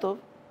לבעל שם טוב,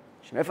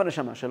 שמאיפה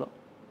הנשמה שלו?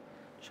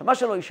 הנשמה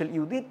שלו היא של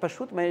יהודי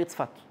פשוט מהעיר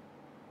צפת.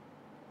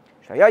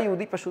 שהיה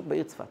יהודי פשוט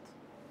בעיר צפת.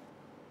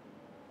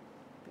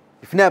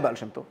 לפני הבעל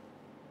שם טוב.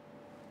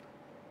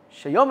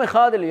 שיום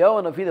אחד אליהו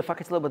הנביא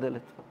דפק אצלו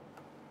בדלת.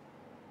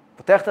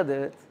 פותח את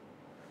הדלת.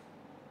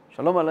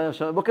 שלום עליהם,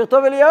 בוקר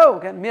טוב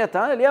אליהו, כן? מי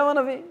אתה? אליהו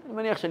הנביא. אני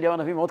מניח שאליהו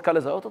הנביא מאוד קל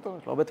לזהות אותו,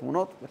 יש לו הרבה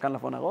תמונות, וכאן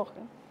לבון ארוך,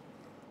 כן?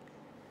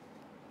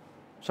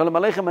 שלום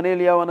עליכם, אני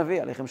אליהו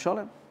הנביא, עליכם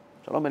שולם.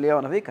 שלום אליהו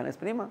הנביא, כנס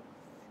פנימה.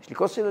 יש לי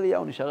כוס של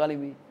אליהו, נשארה לי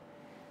מי.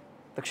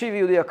 תקשיב,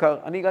 יהודי יקר,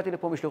 אני הגעתי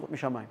לפה משליחות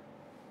משמיים.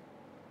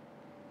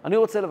 אני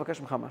רוצה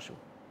לבקש ממך משהו.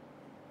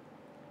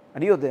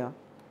 אני יודע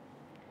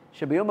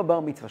שביום הבר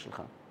מצווה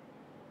שלך,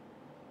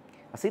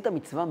 עשית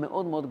מצווה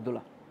מאוד מאוד גדולה.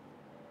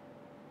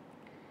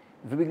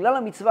 ובגלל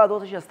המצווה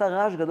הזאת שעשתה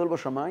רעש גדול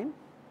בשמיים,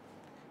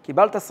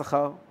 קיבלת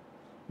שכר,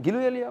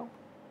 גילוי אליהו.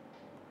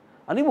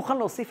 אני מוכן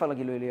להוסיף על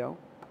הגילוי אליהו,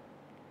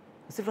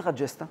 אוסיף לך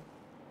ג'סטה,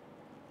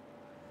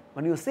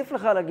 ואני אוסיף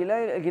לך על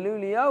הגילוי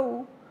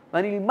אליהו,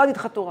 ואני אלמד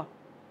איתך תורה.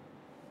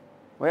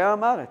 הוא היה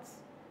עם הארץ.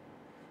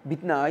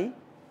 בתנאי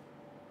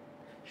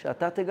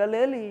שאתה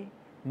תגלה לי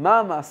מה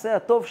המעשה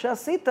הטוב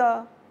שעשית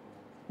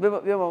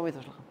ביום הבר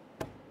מצווה שלך.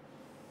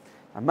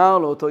 אמר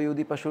לו אותו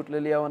יהודי פשוט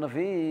לאליהו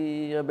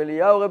הנביא,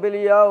 רב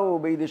אליהו,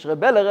 ביידיש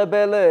רבלה,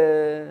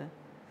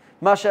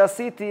 מה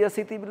שעשיתי,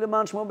 עשיתי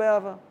למען שמו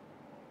באהבה.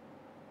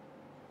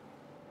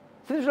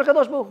 עשיתי בשביל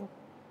הקדוש ברוך הוא.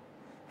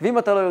 ואם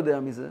אתה לא יודע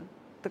מזה,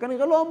 אתה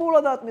כנראה לא אמור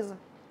לדעת מזה.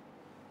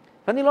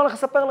 ואני לא הולך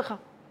לספר לך.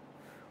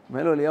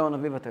 אומר לו אליהו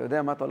הנביא, ואתה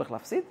יודע מה אתה הולך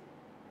להפסיד?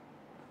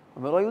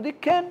 אומר לו יהודי,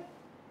 כן.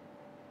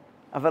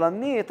 אבל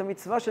אני את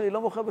המצווה שלי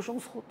לא מוכר בשום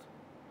זכות.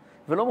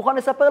 ולא מוכן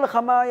לספר לך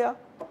מה היה.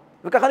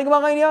 וככה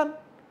נגמר העניין.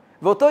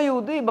 ואותו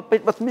יהודי,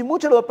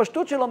 בתמימות שלו,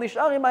 בפשטות שלו,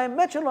 נשאר עם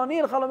האמת שלו,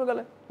 אני לך לא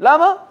מגלה.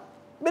 למה?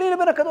 ביני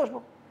לבין הקדוש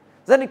ברוך הוא.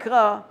 זה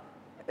נקרא,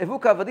 הבו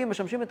כעבדים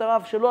משמשים את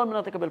הרב שלא על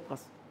מנת לקבל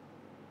פרס.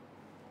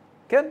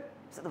 כן?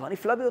 זה דבר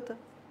נפלא ביותר.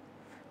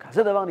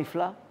 כזה דבר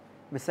נפלא,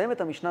 מסיים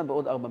את המשנה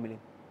בעוד 4 מילים.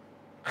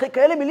 אחרי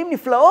כאלה מילים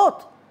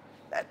נפלאות,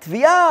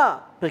 תביעה,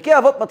 פרקי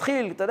אבות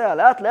מתחיל, אתה יודע,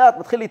 לאט לאט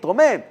מתחיל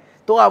להתרומם,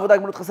 תורה, עבודה,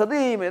 גמילות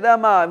חסדים, אני יודע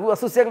מה, והוא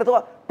עשו סייג לתורה,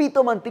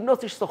 פתאום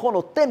אנטיגנוס איש סוחו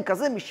נותן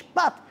כזה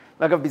משפט,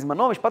 ואגב,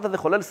 בזמנו המשפט הזה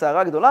חולל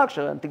סערה גדולה,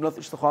 כשאנטיגנוס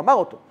איש סוחו אמר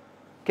אותו.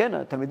 כן,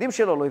 התלמידים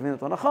שלו לא הבינו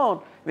אותו נכון,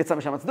 ויצא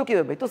משם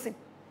הצדוקי וביתוסים.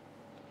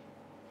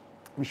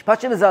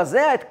 משפט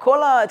שמזעזע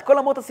את כל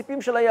אמות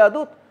הסיפים של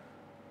היהדות.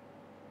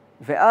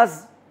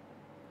 ואז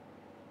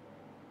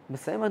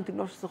מסיים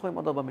אנטיגנוס איש סוחו עם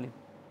עוד 4 מילים.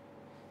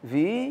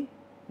 והיא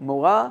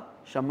מורה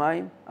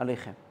שמים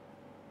עליכם.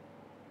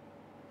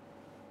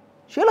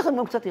 שיהיה לכם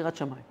גם קצת יראת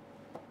שמיים.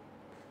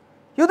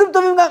 יהודים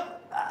טובים גם,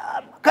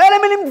 כאלה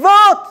מילים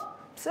גבוהות.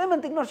 מסיים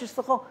אנטיגנוס איש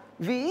סוחו,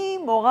 והיא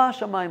מורה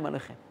שמים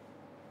עליכם.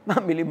 מה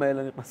המילים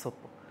האלה נכנסות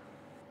פה?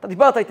 אתה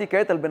דיברת איתי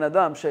כעת על בן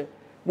אדם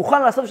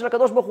שמוכן לעשות בשביל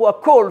הקדוש ברוך הוא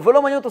הכל,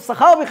 ולא מעניין אותו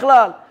שכר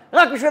בכלל,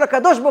 רק בשביל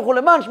הקדוש ברוך הוא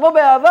למען שמו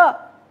באהבה.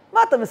 מה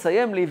אתה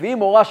מסיים לי? והיא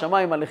מורה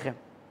שמים עליכם.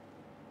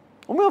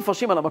 ומי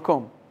מפרשים על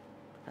המקום?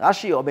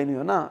 רש"י או רבנו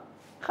יונה,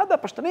 אחד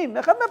מהפשטנים,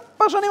 אחד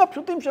מהפרשנים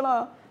הפשוטים של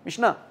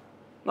המשנה.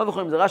 לא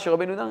זוכרים אם זה רש"י או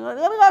רבנו יונה,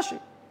 נראה לי רש"י.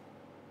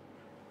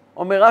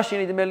 אומר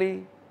רש"י, נדמה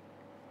לי,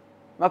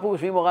 מה פירוש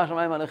והיא מורה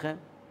שמים עליכם?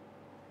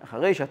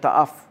 אחרי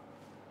שאתה עף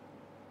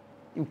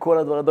עם כל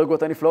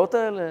הדרגות הנפלאות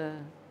האלה,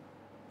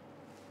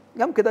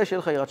 גם כדאי שיהיה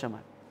לך יראת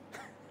שמיים.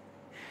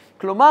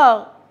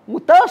 כלומר,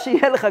 מותר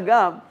שיהיה לך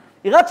גם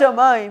יראת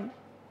שמיים,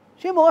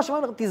 שיהיה מורה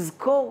שמיים,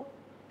 תזכור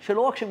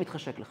שלא רק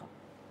שמתחשק לך.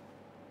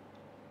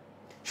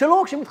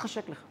 שלא רק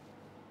שמתחשק לך.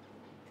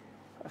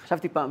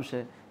 חשבתי פעם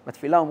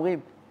שבתפילה אומרים,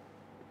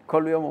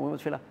 כל יום אומרים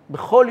בתפילה,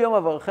 בכל יום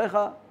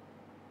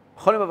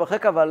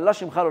אברכך ועלה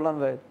שמך לעולם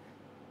ועד.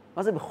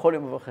 מה זה בכל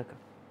יום אברכך?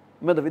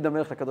 אומר דוד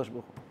המלך לקדוש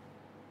ברוך הוא.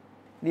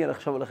 אני אלך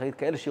עכשיו הולך להגיד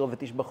כאלה שירו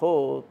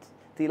ותשבחות,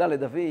 תהילה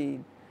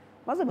לדוד,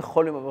 מה זה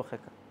בכל יום אבוא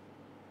חכה?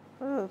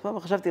 פעם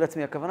חשבתי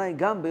לעצמי, הכוונה היא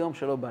גם ביום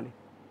שלא בא לי.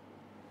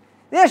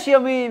 יש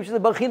ימים שזה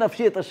ברכי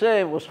נפשי את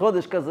השם, ראש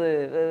חודש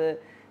כזה,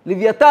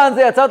 לוויתן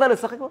זה, יצאת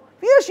לשחק בו,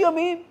 ויש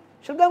ימים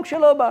של גם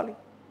כשלא בא לי.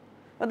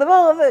 הדבר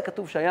הזה,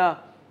 כתוב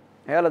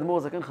היה לאדמו"ר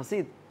הזקן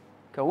חסיד,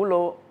 קראו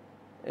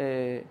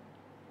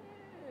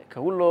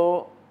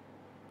לו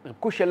רב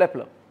קושא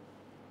לפלר.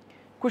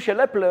 קושא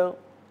לפלר,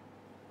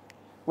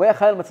 הוא היה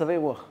חי על מצבי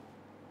רוח.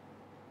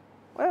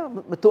 הוא היה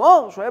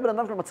מתואר שהוא היה בן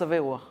אדם של מצבי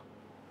רוח.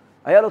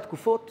 היה לו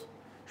תקופות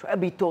שהוא היה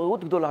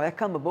בהתעוררות גדולה, היה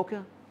קם בבוקר,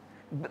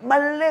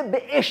 מלא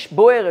באש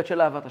בוערת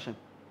של אהבת השם.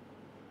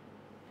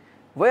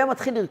 והוא היה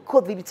מתחיל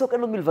לרקוד ולצעוק,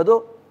 אין לו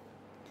מלבדו,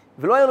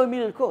 ולא היה לו מי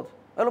לרקוד.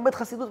 היה לומד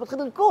חסידות,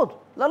 מתחיל לרקוד,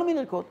 לא היה לו מי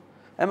לרקוד.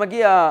 היה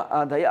מגיע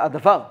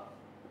הדבר,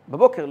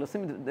 בבוקר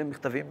לשים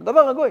מכתבים,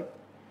 דבר הגוי. הוא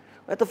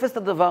היה תופס את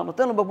הדבר,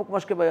 נותן לו בקבוק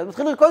משקה ביד,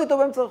 מתחיל לרקוד איתו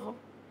באמצע הרחוב.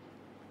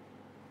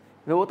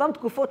 ובאותן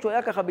תקופות שהוא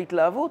היה ככה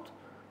בהתלהבות,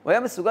 הוא היה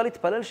מסוגל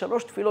להתפלל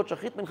 3 תפילות,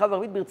 שחרית, מנחה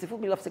וערבית ברציפות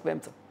בלי להפסיק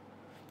באמצע.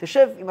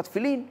 תשב עם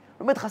התפילין,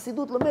 לומד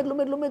חסידות,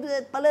 לומד,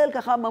 תפלל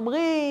ככה,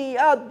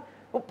 ממריא, עד,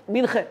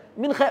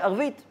 מנחה,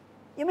 ערבית.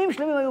 ימים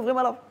שלמים היו עוברים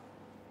עליו.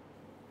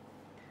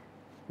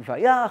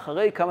 והיה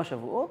אחרי כמה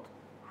שבועות,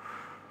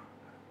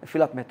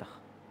 נפילת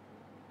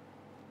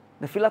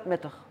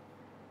מתח.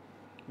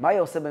 מה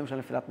היה עושה בהם של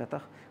נפילת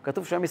מתח?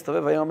 כתוב שהוא היה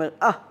מסתובב והיה אומר,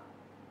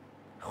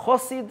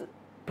 חוסיד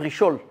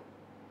פרישול.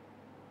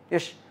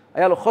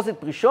 היה לו חוסיד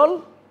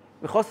פרישול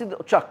וחוסיד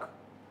אוצ'ק.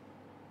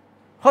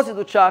 חוסיד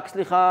אוצ'ק,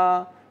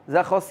 סליחה, זה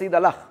החוסיד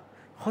הלך.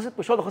 חוסיד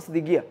פרישול וחוסיד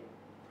הגיע.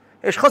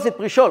 יש חוסיד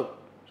פרישול,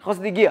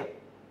 חוסיד הגיע.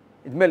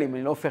 נדמה לי אם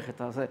אני לא הופך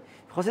את זה.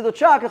 חוסיד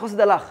אוצ'ק וחוסיד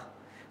הלך.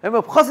 אני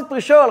אומר, חוסיד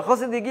פרישול,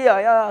 חוסיד הגיע,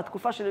 היה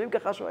תקופה של ימים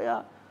ככה שהוא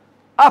היה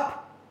אפ.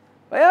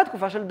 והיה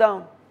תקופה של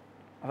דאון.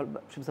 אבל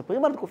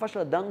כשמספרים על התקופה של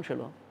הדאון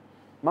שלו,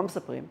 מה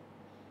מספרים?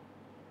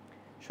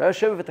 שהוא היה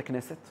יושב בבית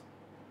הכנסת,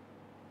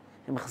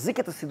 ומחזיק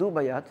את הסידור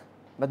ביד,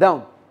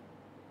 בדאון.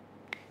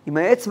 עם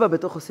האצבע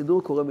בתוך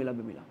הסידור קורא מילה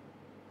במילה.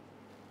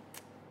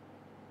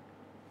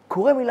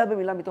 קורא מילה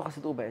במילה מתוך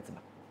הסידור באצבע.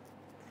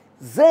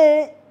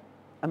 זה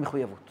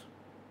המחויבות.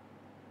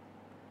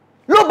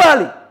 לא בא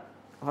לי!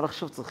 אבל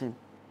עכשיו צריכים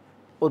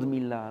עוד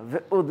מילה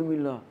ועוד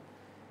מילה.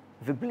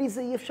 ובלי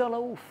זה אי אפשר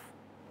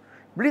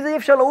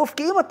לעוף.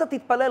 כי אם אתה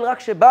תתפלל רק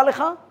שבא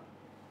לך,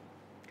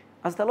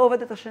 אז אתה לא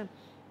עובד את השם.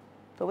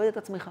 אתה עובד את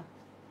עצמך.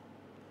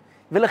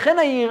 ולכן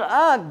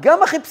היראה,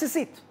 גם הכי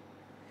בסיסית,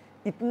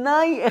 היא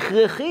תנאי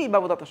הכרחי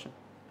בעבודת השם.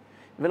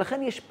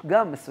 ולכן יש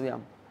פגם מסוים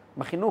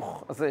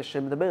בחינוך הזה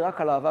שמדבר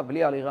רק על אהבה,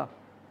 בלי על יראה,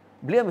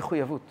 בלי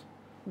המחויבות.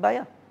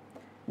 בעיה.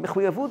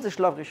 מחויבות זה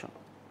שלב ראשון.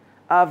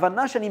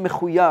 ההבנה שאני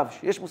מחויב,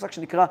 שיש מושג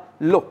שנקרא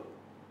לא.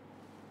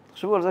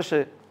 תחשבו על זה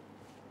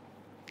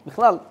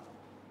שבכלל,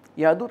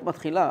 יהדות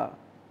מתחילה,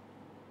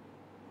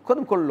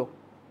 קודם כל לא.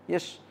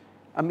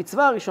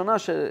 המצווה הראשונה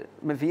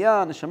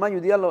שמביאה נשמה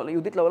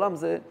יהודית לעולם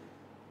זה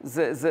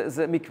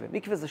מקווה.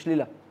 מקווה זה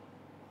שלילה.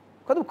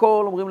 קודם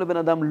כל אומרים לבן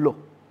אדם לא.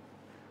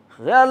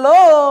 אחרי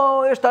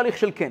הלא יש תהליך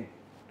של כן.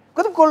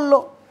 קודם כל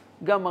לא.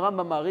 גם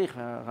הרמב"ם מעריך,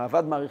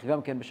 הרעב"ד מעריך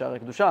גם כן בשערי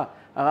קדושה,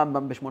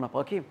 הרמב"ם ב8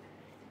 פרקים,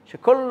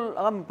 שכל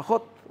הרמב"ם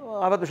פחות,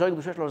 הרעב"ד בשערי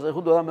קדושה שלו, זה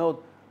ייחוד גדולה מאוד,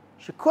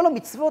 שכל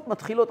המצוות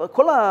מתחילות,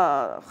 כל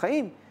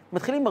החיים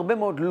מתחילים הרבה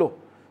מאוד לא.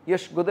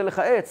 יש גודל לך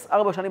עץ,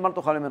 4 שנים אל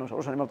תאכל ממנו,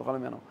 3 שנים אל תאכל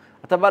ממנו.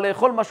 אתה בא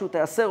לאכול משהו,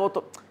 תייסר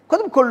אותו.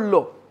 קודם כל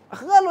לא.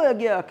 אחרי הלא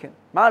יגיע הכן.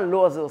 מה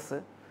הלא הזה עושה?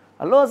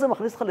 הלא הזה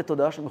מכניס לך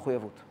לתודעה של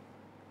מחויבות.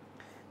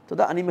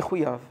 תודה, אני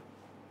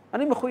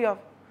מחויב.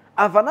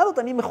 ההבנה הזאת,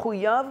 אני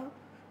מחויב,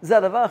 זה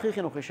הדבר הכי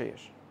חינוכי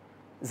שיש.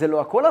 זה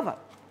לא הכל אבל,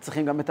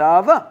 צריכים גם את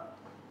האהבה.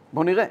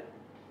 בואו נראה.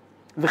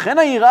 וכן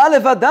היראה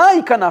לבדה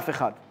היא כנף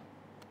אחד.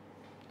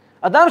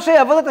 אדם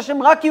שיעבוד את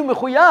השם רק כי הוא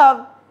מחויב,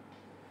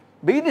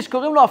 ביידיש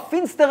קוראים לו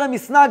הפינסטרה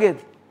מסנגד.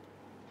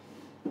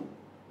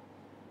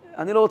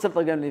 אני לא רוצה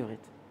לתרגם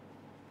לעברית.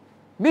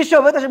 מי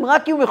שעובד את השם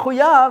רק כי הוא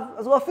מחויב,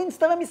 אז הוא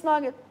הפינסטרה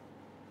מסנגד.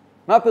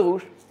 מה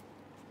הפירוש?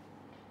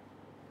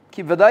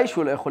 כי ודאי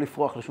שהוא לא יכול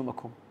לפרוח לשום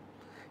מקום.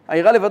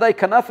 היראה לבדה היא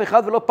כנף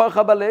אחד ולא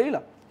פרחה בלילה.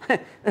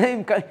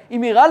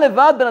 אם יראה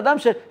לבד,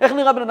 איך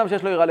נראה בן אדם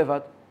שיש לו יראה לבד?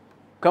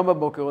 קם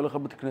בבוקר, הולך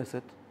לבית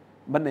כנסת,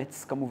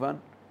 בנץ כמובן,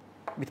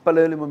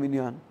 מתפלל עם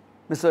המניין,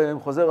 מסיים,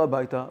 חוזר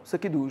הביתה, עושה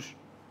קידוש,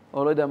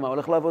 או לא יודע מה,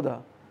 הולך לעבודה,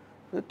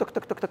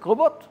 טק,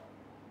 רובוט.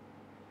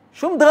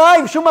 שום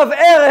דרייב, שום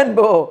מבער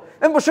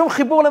אין בו שום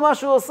חיבור למה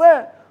שהוא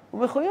עושה.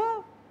 הוא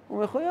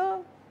מחויב.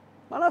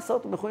 מה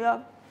לעשות? הוא מחויב.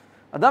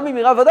 אדם עם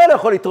יראה ודאי לא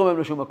יכול להתרומם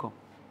לשום מקום.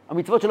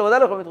 המצוות שלו ודאי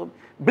לא יכולים להתרומם.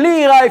 בלי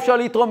יראה אפשר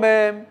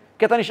להתרומם,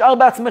 כי אתה נשאר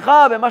בעצמך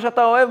במה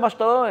שאתה אוהב, מה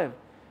שאתה לא אוהב.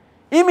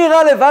 אם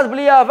יראה לבד,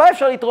 בלי אהבה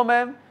אפשר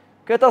להתרומם,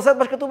 כי אתה עושה את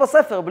מה שכתוב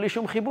בספר, בלי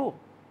שום חיבור.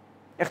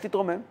 איך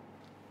תתרומם?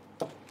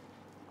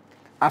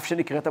 אף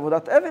שנקראת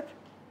עבודת עבד.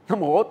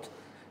 למרות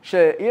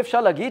שאי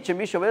אפשר להגיד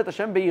שמי שעובד את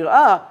השם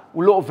ביראה,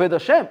 הוא לא עובד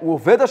השם. הוא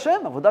עובד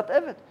השם, עבודת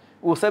עבד.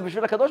 הוא עושה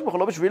בשביל הקדוש ברוך הוא,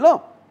 לא בשבילו.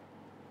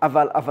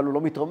 אבל הוא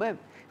לא מתרומם.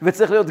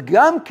 וצריך להיות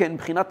גם כן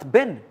מבחינת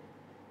בן.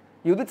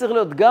 יהודי צריך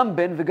להיות גם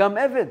בן וגם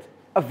עבד.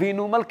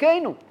 אבינו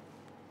מלכנו.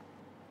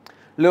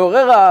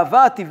 לעורר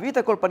האהבה הטבעית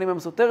הכל פנים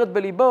המסותרת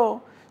בליבו,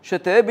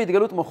 שתהא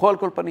בהתגלות מוחו על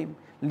כל פנים,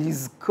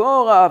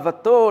 לזכור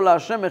אהבתו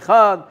להשם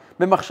אחד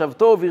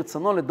במחשבתו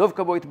וברצונו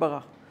לדבקה בו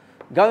יתברך.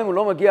 גם אם הוא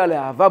לא מגיע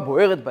לאהבה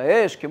בוערת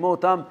באש, כמו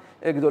אותם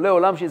גדולי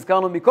עולם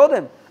שהזכרנו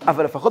מקודם,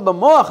 אבל לפחות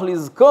במוח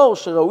לזכור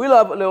שראוי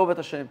לאהוב את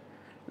השם,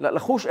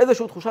 לחוש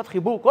איזושהי תחושת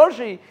חיבור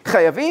כלשהי,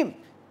 חייבים.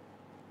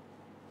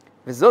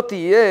 וזאת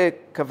תהיה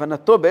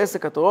כוונתו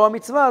בעסק התורה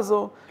והמצווה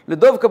הזו,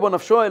 לדבקה בו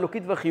נפשו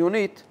האלוקית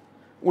והחיונית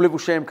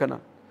ולבושיהם כנ"ל.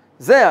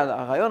 זה,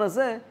 הרעיון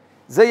הזה,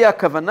 זה יהיה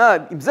הכוונה,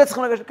 עם זה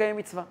צריכים לגשת לקיים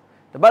מצווה.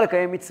 אתה בא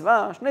לקיים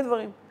מצווה, שני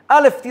דברים.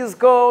 א',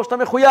 תזכור שאתה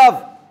מחויב.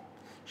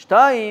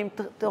 2,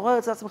 תעורר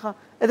אצל עצמך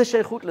איזה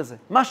שייכות לזה,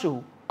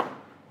 משהו.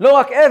 לא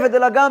רק עבד,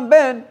 אלא גם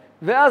בן,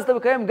 ואז אתה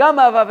מקיים גם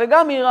אהבה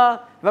וגם יראה,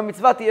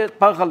 והמצווה תהיה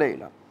פרחה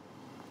לילה.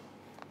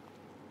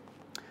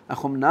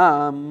 אך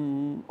אמנם,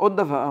 עוד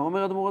דבר,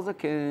 אומר האדמו"ר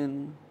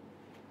הזקן,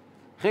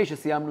 אחרי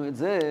שסיימנו את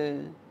זה,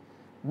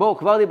 בואו,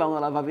 כבר דיברנו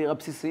על אהבה ויראה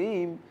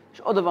בסיסיים, יש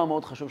עוד דבר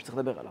מאוד חשוב שצריך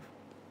לדבר עליו.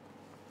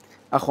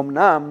 אך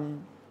אמנם,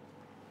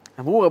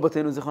 אמרו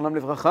רבותינו זיכרונם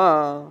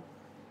לברכה,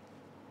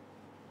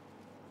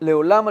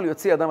 לעולם על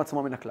יוציא אדם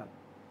עצמו מן הכלל.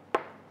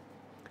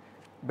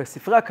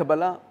 בספרי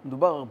הקבלה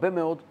מדובר הרבה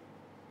מאוד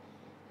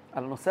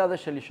על הנושא הזה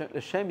של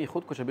לשם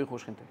ייחוד קודשא בריך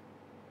ושכינתיה.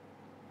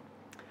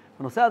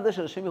 הנושא הזה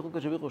של לשם ייחוד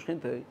קודשא בריך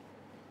ושכינתיה,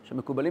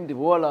 שמקובלים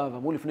דיברו עליו,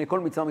 אמרו לפני כל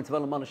מצווה מצווה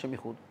לומר לשם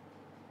ייחוד.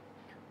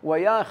 הוא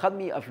היה אחד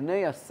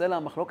מאבני הסלע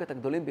המחלוקת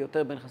הגדולים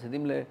ביותר בין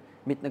חסידים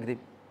למתנגדים.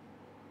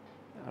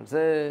 על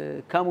זה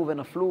קמו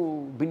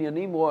ונפלו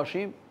בניינים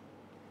רועשים,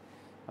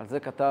 על זה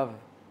כתב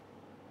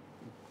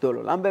גדול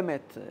עולם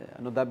באמת,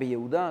 הנודע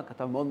ביהודה,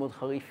 כתב מאוד מאוד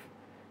חריף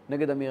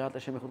נגד אמירת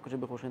לשם ייחוד קודשא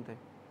בריך ושכינתיה.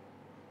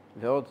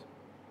 ועוד?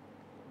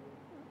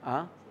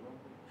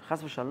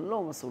 חס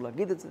ושלום, אסור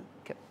להגיד את זה,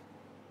 כן.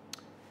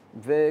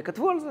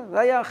 וכתבו על זה, זה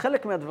היה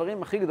חלק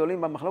מהדברים הכי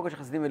גדולים במחלוקת של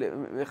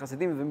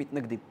חסידים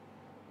ומתנגדים.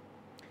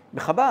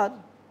 בחב"ד,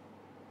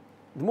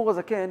 אדמו"ר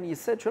הזקן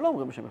ייסד שלא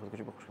אומרים לשם ייחוד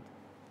קודשא בריך ושכינתיה.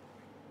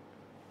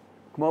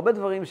 כמו הרבה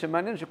דברים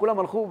שמעניין שכולם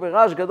הלכו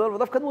ברעש גדול,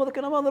 ודווקא אדמו"ר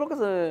הזקן אמר, זה לא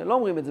כזה, לא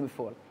אומרים את זה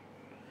בפועל.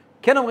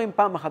 כן אומרים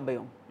פעם אחת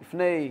ביום,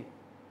 לפני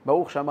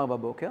ברוך שאמר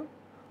בבוקר,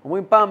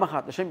 אומרים פעם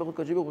אחת, לשם ייחוד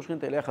קודשא בריך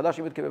ושכינתיה, אלי החדש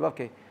י' כ' ו'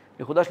 כ',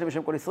 ייחודה שלי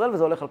בשם כל ישראל,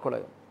 וזה הולך על כל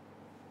היום.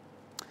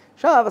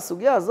 עכשיו,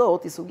 הסוגיה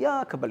הזאת היא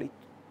סוגיה קבלית,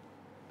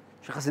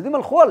 שחסידים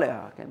הלכו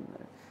עליה, כן?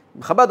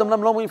 בחב"ד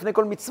אמנם לא אומרים לפני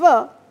כל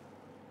מצווה,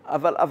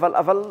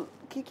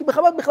 כי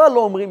בחב"ד בכלל לא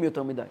אומרים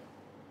יותר מדי.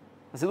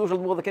 הסידור של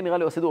אדמו"ר הזקן נראה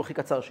לי הוא הסידור הכי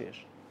קצר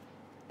שיש.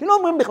 כי לא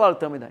אומרים בכלל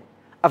יותר מדי.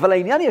 אבל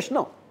העניין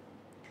ישנו.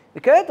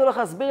 וכעת הולך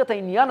להסביר את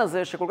העניין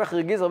הזה שכל כך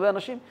הרגיז הרבה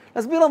אנשים,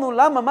 להסביר לנו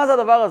למה, מה זה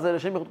הדבר הזה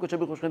לשם ייחוד קודשא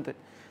בריך ושכינתיה.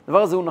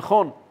 הדבר הזה הוא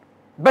נכון,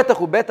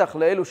 בטח ובטח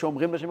לאלו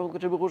שאומרים לשם ייחוד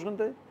קודשא בריך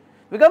ושכינתיה,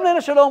 וגם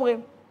לאלה שלא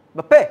אומרים,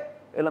 בפה,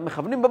 אלא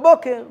מכוונים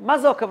בבוקר, מה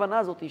זו הכוונה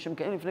הזאת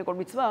שמקיים לפני כל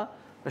מצווה,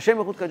 לשם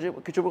ייחוד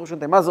קודשא בריך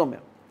ושכינתיה, מה זה אומר?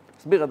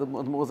 הסביר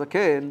אדמו"ר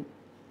הזקן,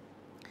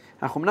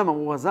 אך אמנם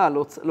אמרו רז"ל,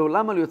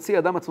 לעולם על יוציא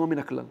אדם עצמו מן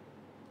הכלל.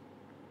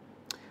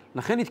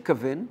 לכן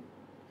התכוון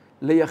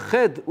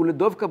לייחד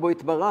ולדבקה בו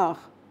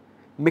יתברך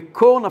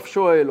מקור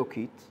נפשו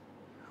האלוקית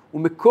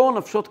ומקור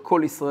נפשות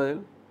כל ישראל,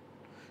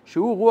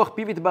 שהוא רוח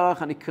פיו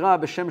יתברך הנקרא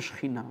בשם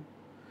שכינה,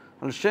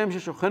 על שם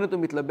ששוכנת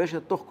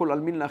ומתלבשת תוך כל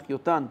עלמין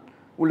להחיותן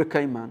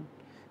ולקיימן,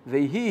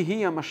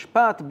 והיא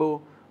המשפעת בו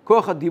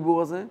כוח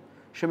הדיבור הזה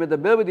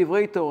שמדבר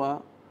בדברי תורה,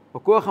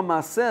 או כוח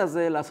המעשה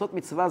הזה לעשות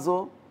מצווה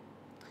זו,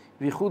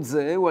 וייחוד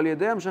זה הוא על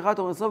ידי המשכת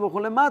אור אינסוף ברוך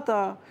הוא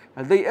למטה,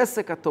 על ידי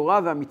עסק התורה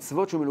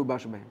והמצוות שהוא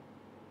מלובש בהם.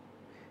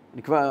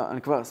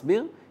 אני כבר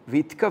אסביר,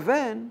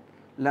 והתכוון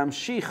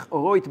להמשיך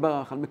אורו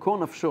יתברך על מקור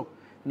נפשו,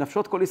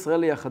 נפשות כל ישראל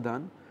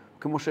ליחדן,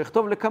 כמו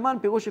שיכתוב לקמן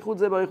פירוש ייחוד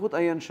זה באריכות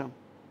עיין שם.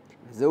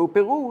 וזהו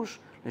פירוש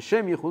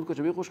לשם ייחוד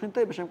קודשא בריך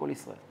ושכינתיה בשם כל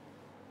ישראל.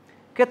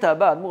 קטע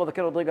הבא, אדמו"ר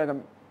הזקן עוד רגע גם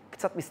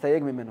קצת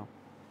מסתייג ממנו.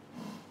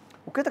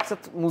 הוא קטע קצת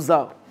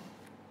מוזר.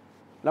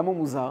 למה הוא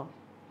מוזר?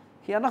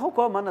 כי אנחנו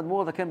כל הזמן,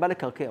 אדמו"ר הזקן בא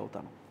לקרקע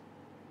אותנו.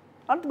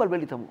 אל תבלבל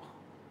לי את המוח.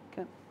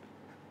 כן?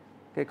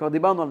 כי כבר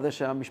דיברנו על זה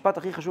שהמשפט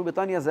הכי חשוב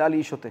בתניא זה אל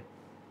יהי שוטה.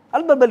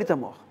 אל תבלבל לי את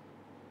המוח.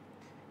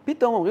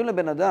 פתאום אומרים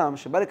לבן אדם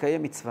שבא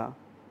לקיים מצווה,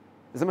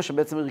 וזה מה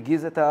שבעצם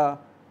הרגיז את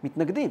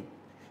המתנגדים.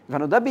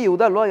 והנודע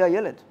ביהודה לא היה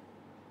ילד.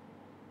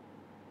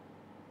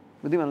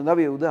 יודעים, הנודע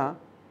ביהודה,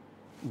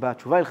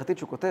 בתשובה ההלכתית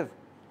שהוא כותב,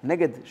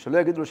 נגד שלא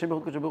יגידו לשם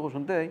ייחוד קודשא בריך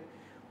ושכינתיה,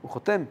 הוא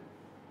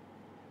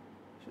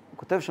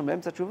כותב שם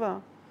באמצע התשובה,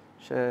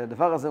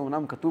 שדבר הזה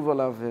אומנם כתוב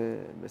עליו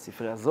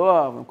בספרי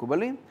הזוהר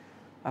ומקובלים,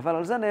 אבל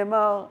על זה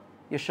נאמר,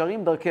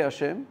 ישרים דרכי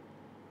השם,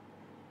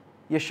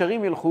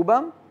 ישרים ילכו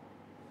בם,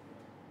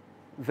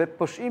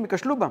 ופושעים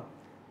יקשלו בם.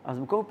 אז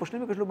במקום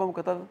פושעים יקשלו בם הוא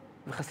כתב,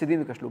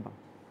 וחסידים יקשלו בם.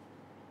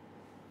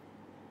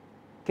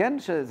 כן?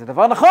 שזה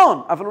דבר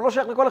נכון, אבל הוא לא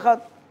שייך לכל אחד.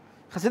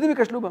 חסידים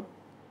יקשלו בם.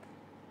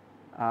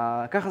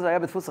 ככה זה היה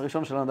בדפוס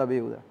הראשון של הנודע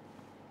ביהודה.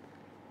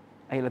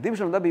 הילדים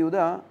של הנודע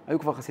ביהודה היו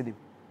כבר חסידים.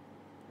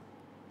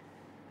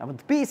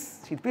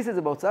 המדפיס, שהדפיס את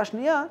זה בהוצאה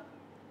השנייה,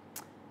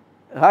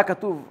 רק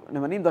כתוב,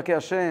 נאמנים דרכי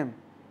השם,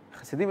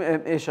 חסידים,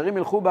 ישרים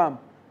ילכו בם,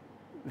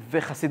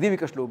 וחסידים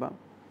יקשלו בם.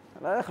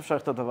 אבל איך אפשר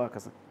לכתוב דבר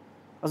כזה?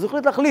 אז הוא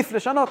החליט להחליף,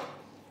 לשנות.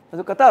 אז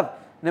הוא כתב,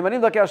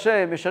 נאמנים דרכי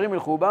השם, ישרים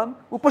ילכו בם,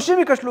 ופושעים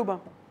ייכשלו בם.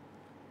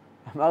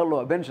 אמר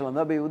לו, הבן של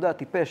למדה ביהודה,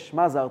 טיפש,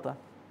 מה עזרת?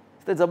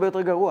 עשית את זה הרבה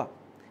יותר גרוע.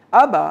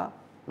 אבא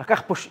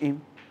לקח פושעים,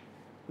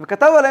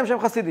 וכתב עליהם שהם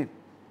חסידים.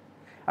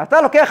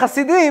 אתה לוקח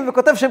חסידים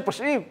וכותב שהם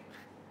פושעים.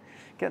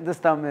 כן, זה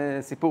סתם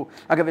סיפור.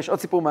 אגב, יש עוד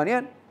סיפור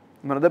מעניין,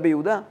 עם למדה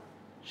ביהודה,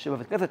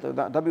 שבבית כנסת,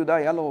 למדה ביהודה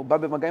היה לו, בא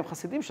במגע עם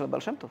חסידים של הבעל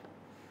שם טוב.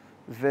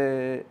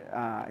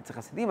 ואצל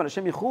חסידים, על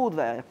השם ייחוד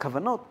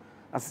והכוונות,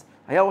 אז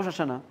היה ראש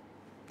השנה.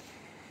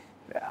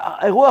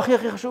 האירוע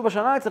הכי חשוב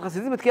בשנה אצל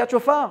חסידים בתקיעת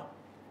שופר.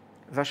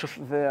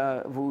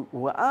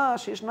 והוא ראה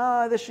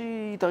שישנה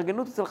איזושהי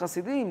התארגנות אצל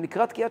חסידים,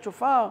 לקראת תקיעת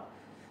שופר,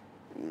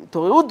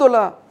 התעוררות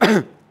גדולה.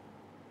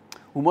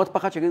 הוא מאוד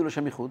פחד שיגידו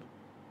לשם ייחוד.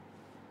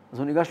 אז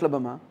הוא ניגש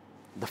לבמה,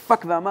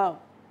 דפק ואמר,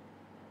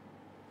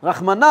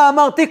 רחמנה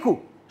אמר תיקו,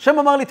 השם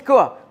אמר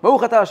לתקוע,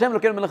 ברוך אתה השם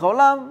אלוקינו מלך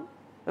העולם,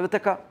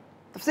 ותקע.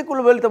 תפסיקו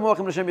לבלבל את המוח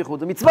עם לשם ייחוד,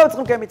 זה מצווה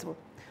וצריכים לקיים מצוות.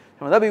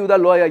 למדה ביהודה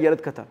לא היה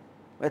ילד קטן, הוא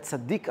היה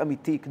צדיק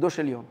אמיתי, קדוש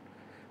עליון.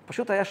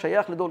 פשוט היה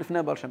שייך לדור לפני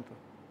הבעל שם טוב.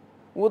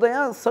 הוא עוד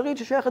היה שריד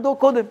ששייך לדור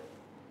קודם,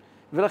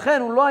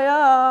 ולכן הוא לא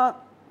היה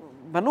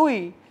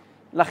בנוי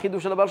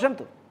לחידוש של הבעל שם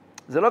טוב.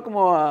 זה לא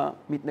כמו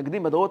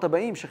המתנגדים בדורות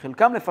הבאים,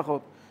 שחלקם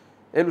לפחות,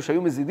 אלו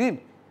שהיו מזידים,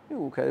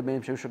 היו כאלה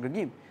בהם שהיו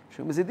שגגים,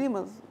 שהיו מזידים,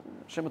 אז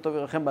השם הטוב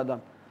ירחם באדם.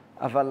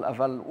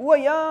 אבל הוא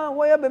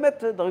היה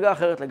באמת דרגה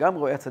אחרת לגמרי,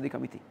 הוא היה צדיק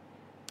אמיתי.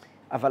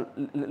 אבל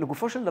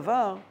לגופו של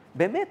דבר,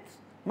 באמת,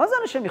 מה זה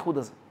לשם ייחוד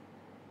הזה?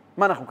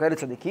 מה, אנחנו כאלה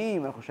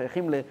צדיקים, אנחנו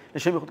שייכים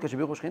לשם ייחוד קשור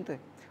בריך ושכינתיה?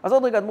 אז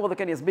עוד רגע אדמו"ר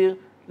הזקן יסביר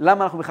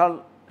למה אנחנו בכלל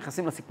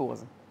נכנסים לסיפור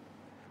הזה.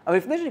 אבל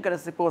לפני שניכנס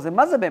לסיפור הזה,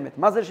 מה זה באמת?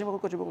 מה זה לשם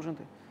ייחוד קשור בריך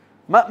ושכינתיה?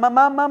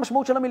 מה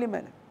המשמעות של המילים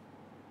האלה?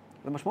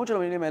 והמשמעות של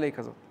המילים האלה היא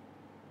כזאת.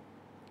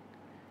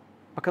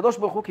 בקדוש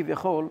ברוך הוא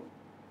כביכול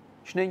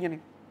שני עניינים.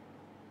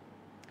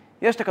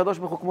 יש את הקדוש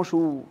ברוך הוא כמו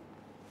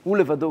שהוא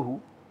לבדו הוא,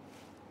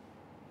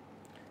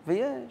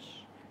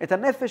 ויש את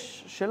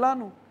הנפש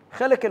שלנו,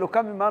 חלק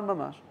אלוקה ממעל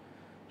ממש,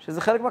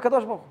 שזה חלק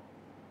מהקדוש ברוך הוא.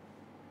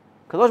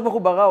 הקדוש ברוך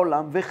הוא ברא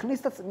עולם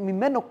והכניס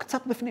ממנו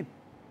קצת בפנים.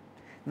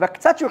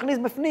 והקצת שהוא הכניס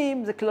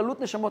בפנים זה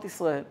כללות נשמות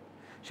ישראל,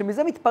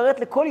 שמזה מתפרט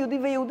לכל יהודי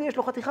ויהודי, יש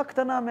לו חתיכה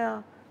קטנה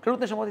מהכללות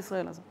נשמות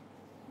ישראל הזה.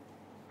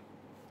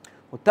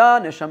 אותה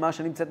נשמה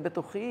שנמצאת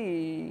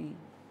בתוכי,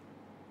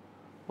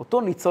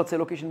 אותו ניצוץ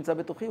אלוקי שנמצא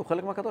בתוכי, הוא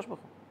חלק מהקדוש ברוך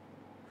הוא.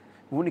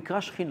 והוא נקרא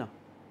שכינה.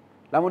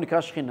 למה הוא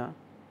נקרא שכינה?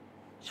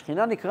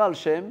 שכינה נקרא על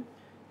שם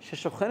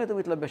ששוכנת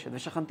ומתלבשת,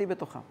 ושכנתי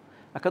בתוכה.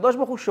 הקדוש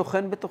ברוך הוא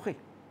שוכן בתוכי.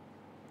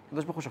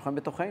 הקדוש ברוך הוא שוכן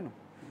בתוכנו.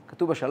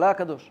 כתוב בשאלה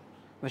הקדוש,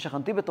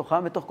 ושכנתי בתוכה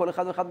מתוך כל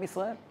אחד ואחד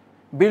מישראל.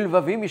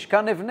 בלבבי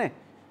משכן אבנה.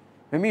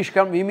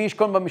 ומי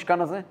ישכון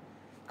במשכן הזה?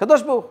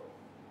 קדוש ברוך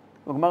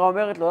הוא. הגמרא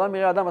אומרת, לעולם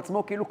יראה אדם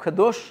עצמו כאילו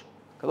קדוש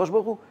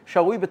ברוך הוא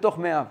שרוי בתוך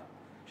מאיו.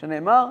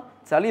 שנאמר,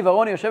 צהלי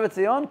ורוני יושבת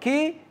ציון,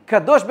 כי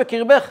קדוש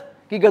בקרבך,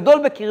 כי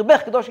גדול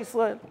בקרבך קדוש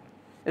ישראל.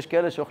 יש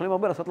כאלה שאוכלים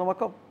הרבה לעשות לו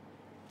מקום.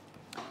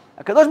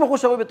 הקדוש ברוך הוא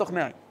שרוי בתוך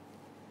מאי.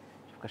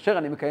 כאשר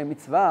אני מקיים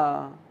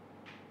מצווה,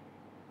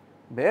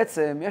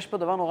 בעצם יש פה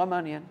דבר נורא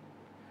מעניין.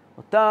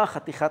 אותה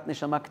חתיכת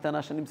נשמה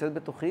קטנה שנמצאת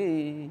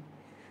בתוכי,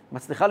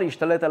 מצליחה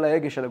להשתלט על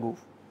ההגה של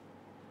הגוף,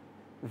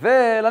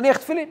 ולהניח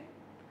תפילין.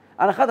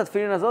 הנחת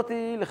התפילין הזאת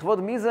היא לכבוד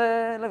מי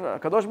זה?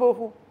 הקדוש ברוך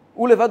הוא.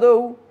 הוא לבדו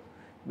הוא.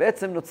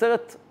 בעצם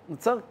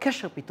נוצר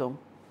קשר פתאום,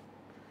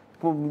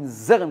 כמו מין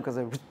זרם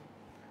כזה,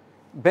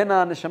 בין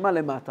הנשמה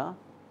למטה,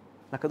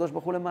 לקדוש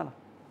ברוך הוא למעלה.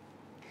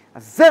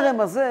 הזרם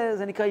הזה,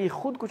 זה נקרא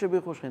ייחוד קודשא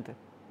בריך ושכינתיה.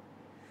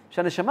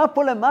 שהנשמה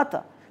פה למטה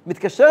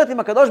מתקשרת עם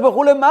הקדוש ברוך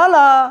הוא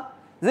למעלה,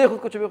 זה ייחוד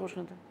קודשא בריך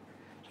ושכינתיה.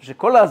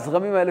 שכל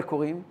הזרמים האלה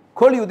קורים,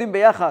 כל יהודים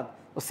ביחד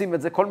עושים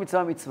את זה, כל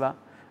מצווה מצווה,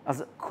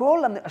 אז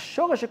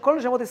השורש של כל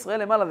נשמות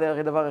ישראל למעלה זה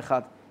הרי דבר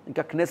אחד,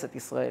 נקרא כנסת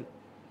ישראל.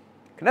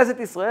 כנסת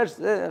ישראל,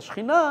 שזה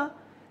השכינה,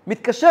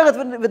 מתקשרת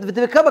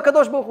ודבקה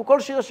בקדוש ברוך הוא. כל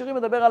שיר השירים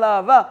מדבר על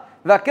האהבה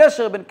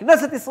והקשר בין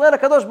כנסת ישראל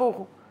לקדוש ברוך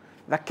הוא.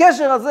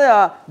 והקשר הזה,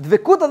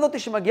 הדבקות הזאת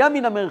שמגיעה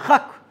מן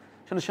המרחק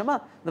של נשמה,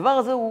 הדבר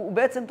הזה הוא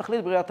בעצם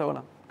תכלית בריאת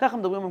העולם. ככה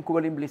מדברים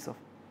המקובלים בלי סוף.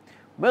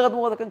 אומר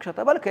אדמו"ר הזקן,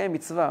 כשאתה בא לקיים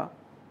מצווה,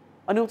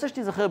 אני רוצה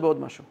שתיזכר בעוד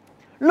משהו.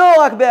 לא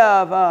רק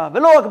באהבה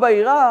ולא רק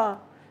ביראה,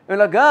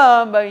 אלא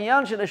גם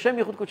בעניין של השם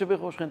ייחוד קודשא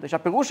בריך ושכינתיה.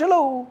 שהפירוש שלו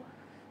הוא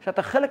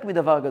שאתה חלק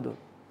מדבר גדול.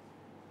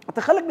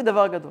 אתה חלק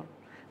מדבר גדול.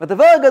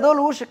 והדבר הגדול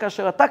הוא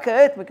שכאשר אתה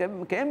כעת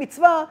מקיים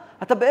מצווה,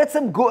 אתה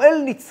בעצם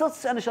גואל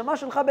ניצוץ, הנשמה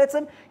שלך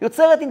בעצם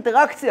יוצרת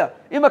אינטראקציה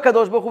עם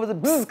הקדוש ברוך הוא, וזה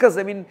בז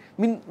כזה,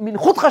 מין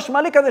חוט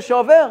חשמלי כזה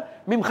שעובר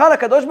ממך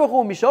לקדוש ברוך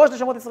הוא, משורש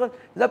נשמות ישראל.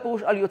 זה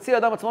הפירוש על יוציא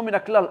האדם עצמו מן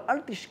הכלל. אל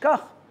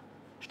תשכח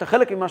שאתה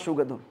חלק ממשהו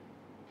גדול.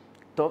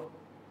 טוב,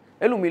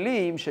 אלו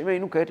מילים שאם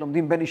היינו כעת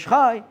לומדים בן איש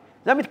חי,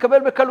 זה היה מתקבל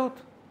בקלות.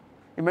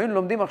 אם היינו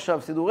לומדים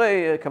עכשיו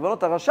סידורי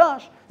כוונות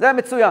הרשש, זה היה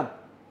מצוין.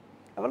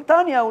 אבל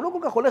תניא הוא לא כל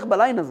כך הולך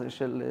בליין הזה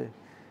של...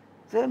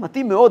 זה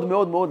מתאים מאוד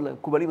מאוד מאוד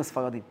לקובלים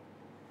הספרדים.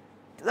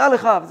 תדע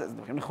לך, זה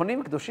דברים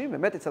נכונים וקדושים,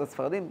 באמת אצל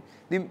הספרדים,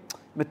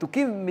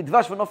 מתוקים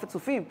מדבש ונופת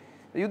צופים,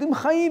 יהודים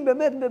חיים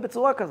באמת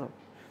בצורה כזאת.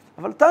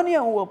 אבל תניא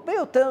הוא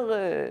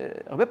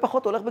הרבה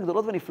פחות הולך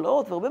בגדולות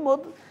ונפלאות, והרבה מאוד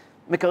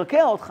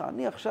מקרקע אותך.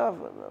 אני עכשיו,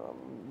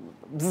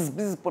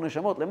 בז פה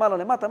נשמות, למעלה,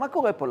 למטה, מה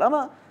קורה פה?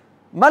 למה?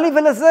 מה לי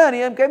ולזה?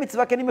 אני מקיים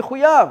מצווה כי אני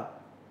מחויב,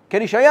 כי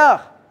אני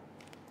שייך.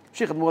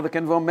 המשיך אדמו"ר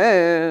הזקן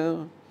ואומר,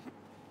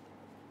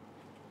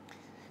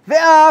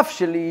 ואף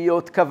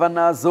שלהיות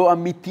כוונה זו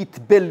אמיתית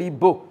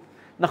בליבו.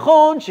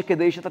 נכון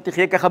שכדי שאתה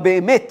תחיה ככה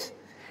באמת,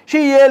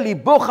 שיהיה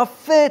ליבו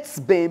חפץ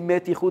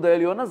באמת ייחוד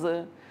העליון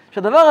הזה,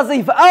 שהדבר הזה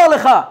יבער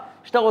לך,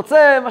 שאתה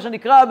רוצה, מה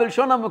שנקרא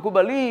בלשון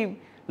המקובלים,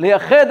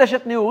 לייחד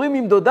אשת נעורים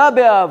עם דודה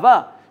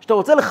באהבה, שאתה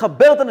רוצה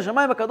לחבר את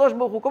הנשמה עם הקדוש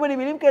ברוך הוא, כל מיני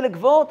מילים כאלה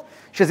גבוהות,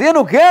 שזה יהיה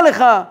נוגע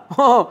לך,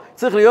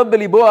 צריך להיות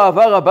בליבו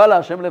אהבה רבה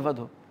להשם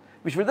לבדו.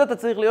 בשביל זה אתה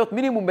צריך להיות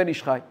מינימום בן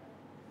איש חי,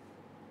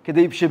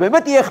 כדי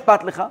שבאמת יהיה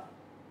אכפת לך,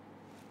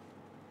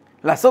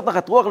 לעשות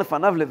נחת רוח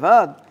לפניו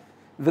לבד,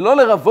 ולא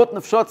לרבות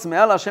נפשו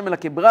הצמאה להשם אלא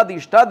כברד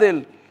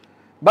ישתדל,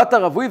 בת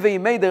הרבוי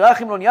וימי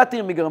דרכים לא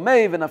ניתיר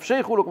מגרמי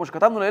ונפשי חולו, כמו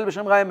שכתבנו לאל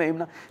בשם רעי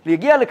מאמנה,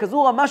 להגיע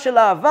לכזו רמה של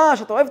אהבה,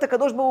 שאתה אוהב את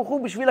הקדוש ברוך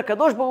הוא בשביל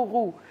הקדוש ברוך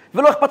הוא,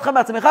 ולא אכפת לך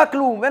מעצמך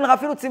כלום, ואין לך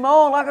אפילו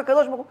צמאון, רק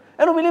הקדוש ברוך הוא.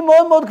 אלו מילים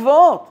מאוד מאוד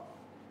גבוהות.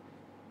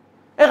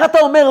 איך אתה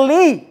אומר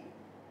לי?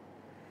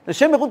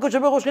 לשם ייחוד קודשא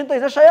בריך ושכינתיה,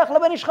 זה שייך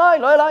לבן איש חי,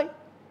 לא אליי.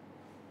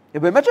 זה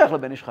באמת שייך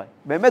לבן איש חי,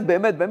 באמת,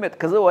 באמת, באמת,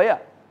 כזה הוא היה.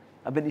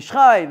 הבן איש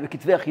חי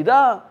וכתבי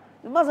אחידה,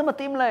 מה זה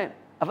מתאים להם?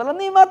 אבל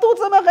אני, מה אתה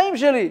רוצה מהחיים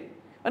שלי?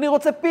 אני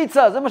רוצה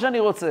פיצה, זה מה שאני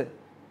רוצה.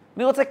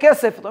 אני רוצה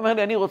כסף, אתה אומר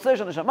לי, אני רוצה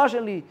שהנשמה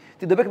שלי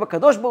תדבק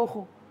בקדוש ברוך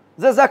הוא.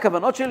 זה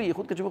הכוונות שלי,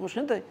 ייחוד קודשא בריך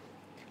ושכינתיה.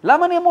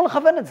 למה אני אמור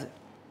לכוון את זה?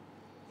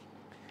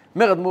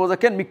 אומר אדמו"ר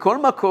הזקן, מכל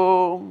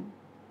מקום,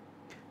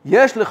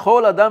 יש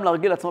לכל אדם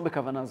להרגיל עצמו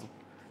בכוונה זו.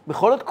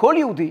 בכל זאת, כל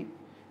יהודי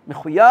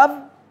מחויב,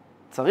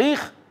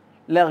 צריך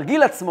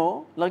להרגיל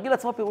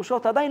עצמו פירושו,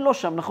 אתה עדיין לא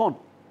שם, נכון.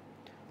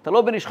 אתה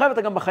לא בן איש חי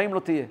ואתה גם בחיים לא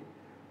תהיה.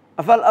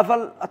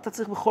 אבל אתה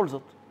צריך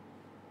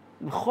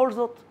בכל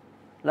זאת,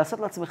 לעשות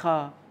לעצמך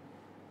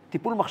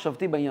טיפול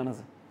מחשבתי בעניין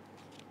הזה.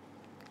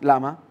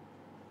 למה?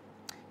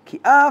 כי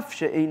אף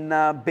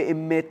שאינה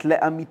באמת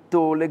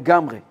לאמיתו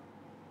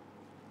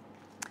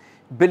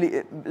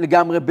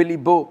לגמרי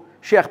בליבו,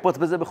 שיחפוץ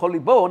בזה בכל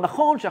ליבו,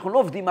 נכון שאנחנו לא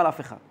עובדים על אף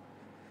אחד.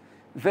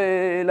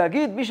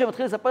 ולהגיד, מי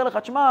שמתחיל לספר לך,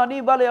 תשמע,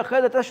 אני בא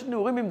לייחד את אשת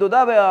נעורים עם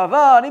דודה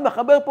באהבה, אני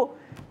מחבר פה,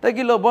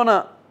 תגיד לו,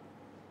 בונה,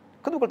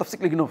 קודם כל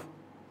תפסיק לגנוב.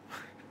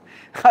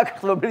 אחר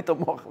כך לא בלי איתו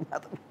מוח.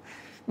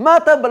 מה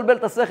אתה מבלבל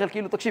את השכל?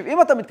 כאילו, תקשיב,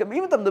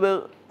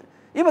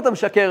 אם אתה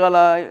משקר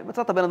עליי,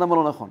 מצאת בן אדם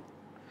לא נכון.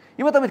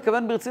 אם אתה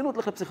מתכוון ברצינות,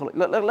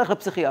 לך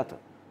לפסיכיאטר.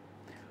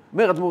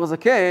 אומר אדמו"ר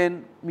הזקן,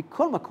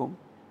 מכל מקום,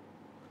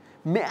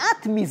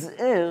 מעט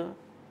מזער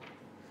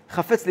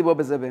חפץ ליבו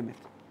בזה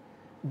באמת.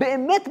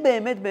 באמת,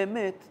 באמת,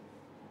 באמת,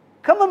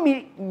 כמה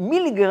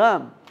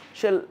מיליגרם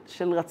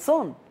של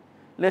רצון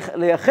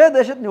לייחד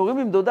אשת נעורים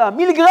עם דודה,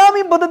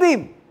 מיליגרמים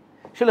בודדים,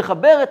 של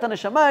לחבר את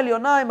הנשמה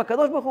העליונה עם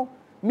הקדוש ברוך הוא,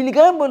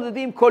 מיליגרם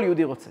בודדים כל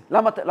יהודי רוצה.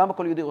 למה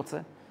כל יהודי רוצה?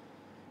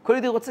 כל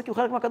יהודי רוצה כי הוא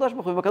חלק מהקדוש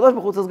ברוך הוא, והקדוש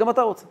ברוך הוא רוצה, אז גם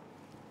אתה רוצה.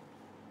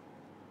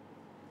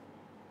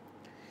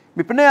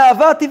 מפני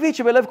האהבה הטבעית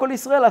שבלב כל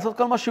ישראל לעשות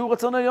כל מה שהוא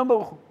רצון העליון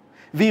ברוך הוא.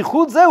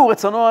 וייחוד זהו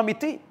רצונו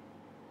האמיתי.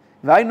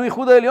 והיינו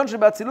ייחוד העליון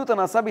שבאצילות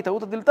הנעשה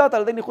בהתערות הדלתת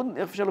על ידי ייחוד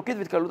נפש אלוקית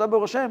והתקללותה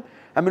באור השם,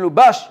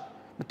 המלובש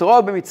בתורה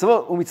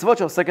ומצוות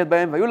שעוסקת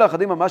בהם, והיו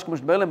לאחדים ממש כמו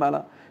שדבר למעלה,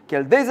 כי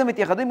על ידי זה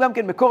מתייחדים גם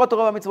כן מקור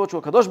התורה והמצוות שהוא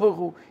הקדוש ברוך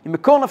הוא, עם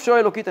מקור נפשו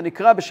האלוקית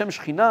הנקרא בשם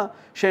שכינה,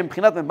 שהם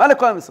מבחינת ממלא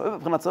כל העם וסובב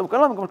מבחינת סובב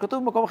כל העם, כמו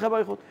שכתוב במקום אחר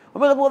בריך.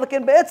 אומר אדמו"ר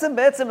הזקן,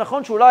 בעצם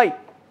נכון שאולי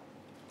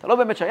אתה לא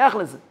באמת שייך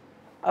לזה,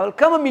 אבל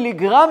כמה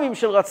מיליגרמים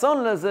של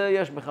רצון לזה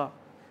יש בך,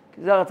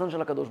 כי זה הרצון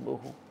של הקדוש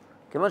ברוך הוא.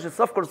 כיוון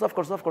שסוף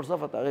כל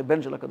סוף אתה הרי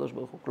בן של הקדוש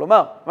ברוך הוא.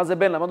 כלומר, מה זה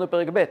בן? למדנו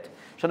בפרק ב',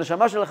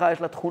 שהנשמה שלך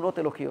יש לה תכונות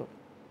אלוקיות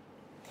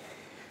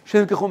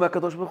שנלקחו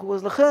מהקדוש ברוך הוא,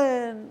 אז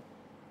לכן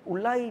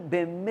אולי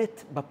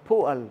באמת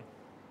בפועל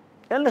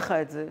אין לך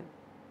את זה,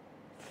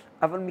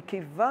 אבל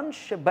מכיוון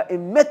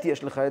שבאמת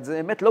יש לך את זה,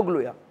 אמת לא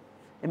גלויה,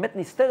 אמת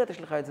נסתרת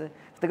יש לך את זה,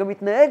 אתה גם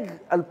מתנהג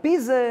על פי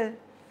זה,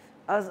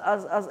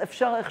 אז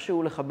אפשר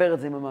איכשהו לחבר את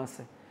זה עם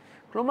המעשה.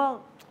 כלומר,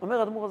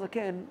 אומר אדמו"ר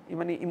הזקן,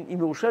 אם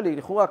יורשה לי,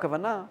 לכאורה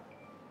הכוונה,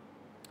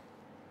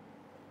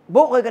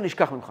 בוא רגע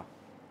נשכח ממך.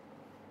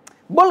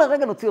 בוא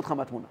לרגע נוציא אותך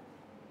מהתמונה.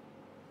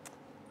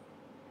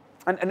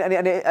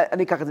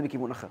 אני אקח את זה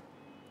מכיוון אחר.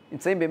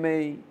 נמצאים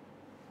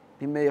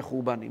בימי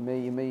החורבן,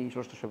 ימי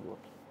שלושת השבועות.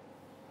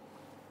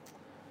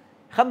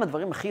 אחד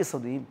מהדברים הכי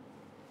יסודיים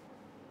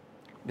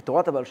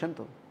בתורת הבעל שם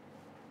טוב,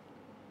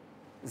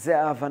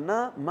 זה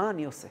ההבנה מה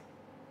אני עושה.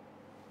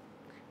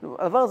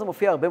 הדבר הזה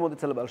מופיע הרבה מאוד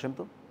אצל הבעל שם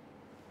טוב.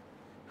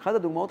 אחת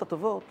הדוגמאות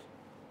הטובות,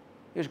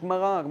 יש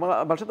גמרא,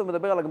 הבעל שם טוב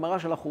מדבר על הגמרא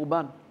של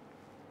החורבן.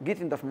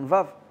 גיטין דף נ"ו.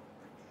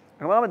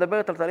 הגמרא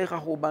מדברת על תהליך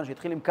החורבן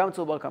שהתחיל עם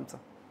קמצא ובר קמצא.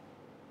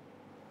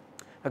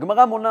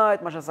 הגמרא מונה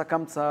את מה שעשה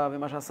קמצא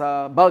ומה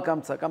שעשה בר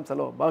קמצא, קמצא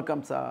לא, בר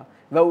קמצא,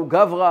 והוא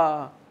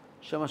גברא,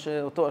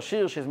 אותו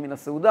עשיר שהזמין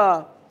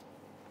הסעודה,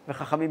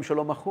 וחכמים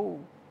שלא מחו,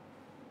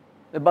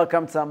 ובר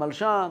קמצא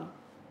המלשן.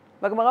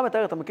 והגמרא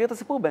מתארת, אתה מכיר את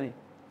הסיפור בני?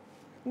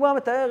 הגמרא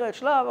מתארת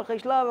שלב אחרי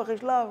שלב אחרי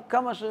שלב,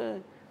 כמה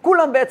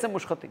כולם בעצם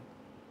מושחתים.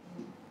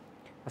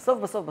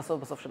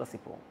 בסוף של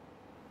הסיפור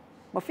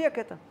מופיע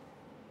קטע.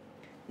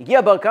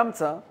 הגיע בר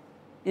קמצא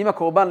עם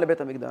הקורבן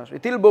לבית המקדש,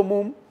 הטיל בו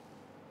מום,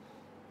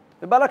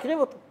 ובא להקריב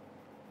אותו.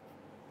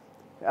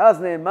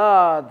 ואז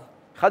נעמד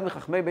אחד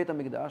מחכמי בית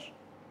המקדש,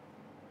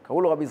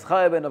 קראו לו רבי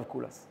זכריה בן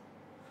אבקולס.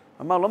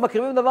 אמר, לא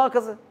מקריבים דבר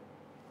כזה.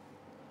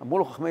 אמרו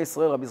לו חכמי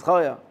ישראל, רבי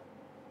זכריה,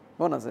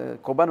 בוא'נה, זה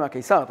קורבן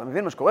מהקיסר, אתה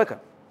מבין מה שקורה כאן?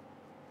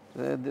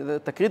 זה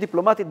תקרית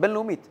דיפלומטית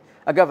בינלאומית.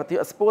 אגב,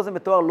 הסיפור הזה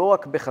מתואר לא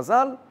רק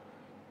בחז"ל,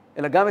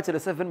 אלא גם אצל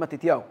יוסף בן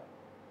מתתיהו.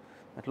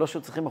 לא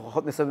שצריכים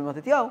הוכחות מיוסף בן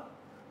מתתיהו,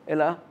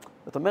 אלא,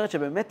 זאת אומרת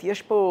שבאמת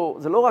יש פה,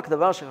 זה לא רק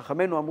דבר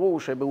שחכמינו אמרו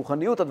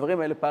שברוחניות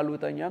הדברים האלה פעלו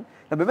את העניין,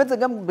 אלא באמת זה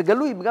גם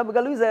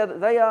בגלוי,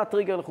 זה היה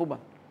הטריגר לחורבן.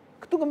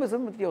 כתוב גם ביוסף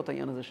בן מתתיהו את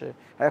העניין הזה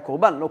שהיה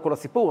קורבן, לא כל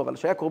הסיפור, אבל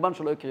שהיה קורבן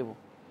שלא הקריבו.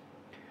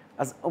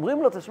 אז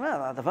אומרים לו,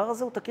 תשמע, הדבר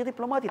הזה הוא תקרית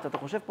דיפלומטית, אתה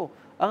חושב פה,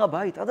 הר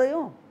הבית עד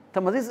היום. אתה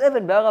מזיז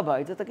אבן בהר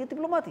הבית, זה תקרית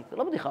דיפלומטית, זה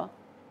לא בדיחה.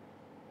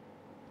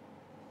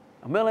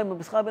 אומר להם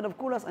רבי זכריה בן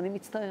אבקולס, אני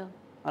מצטער,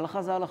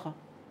 הלכה זה הלכה.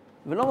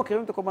 ולא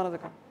מקריבים את הקורבן הזה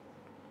כאן.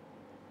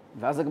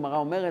 ואז הגמרא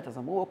אומרת, אז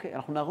אמרו, אוקיי,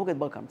 אנחנו נהרוג את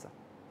בר קמצא.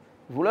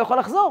 והוא לא יכול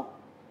לחזור.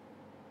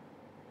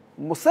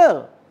 הוא מוסר,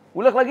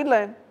 הוא הולך להגיד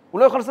להם, הוא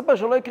לא יכול לספר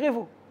שלא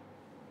יקריבו.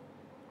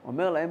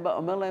 אומר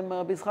להם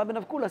רבי זכריה בן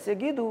אבקולס,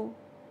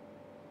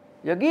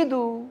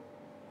 יגידו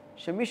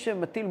שמי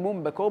שמטיל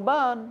מום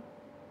בקורבן,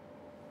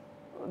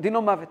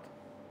 דינו מוות.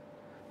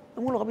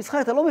 אמרו לו, רבי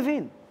זכריה, אתה לא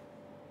מבין.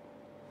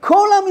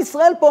 כל עם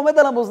ישראל פה עומד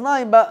על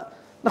המאזניים.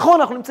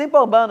 נכון, אנחנו נמצאים פה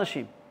 4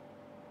 אנשים.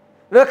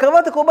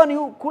 והקרבת הקורבן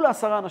יהיו כולה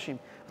 10 אנשים.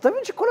 אתה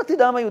מבין שכל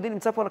עתיד העם היהודי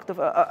נמצא פה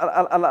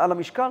על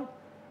המשקל?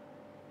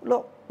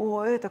 לא, הוא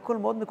רואה את הכל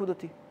מאוד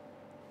נקודתי.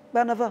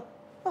 בענווה.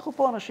 אנחנו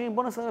פה אנשים,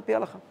 בוא נעשה לפי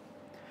הלכה.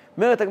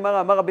 אומרת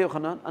הגמרא, אמר רבי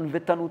יוחנן,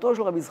 ענוותנותו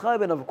של רבי זכריה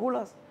בן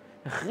אבקולס,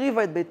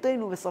 החריבה את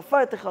ביתנו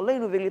ושרפה את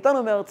היכלנו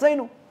והגליתנו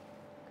מארצנו.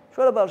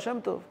 שואל הבעל שם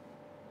טוב,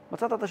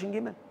 מצאת את הש"ג?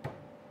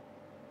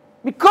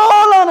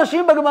 מכל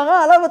האנשים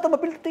בגמרא, עליו אתה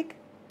מפיל את התיק.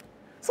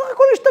 סך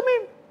הכל יש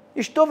תמים,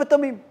 יש טוב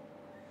ותמים.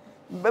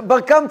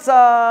 בר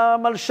קמצא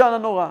מלשן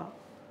הנורא.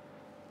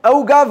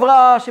 ההוא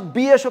גברא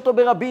שבייש אותו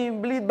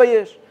ברבים בלי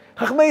להתבייש.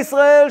 חכמי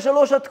ישראל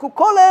שלא שתקו,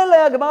 כל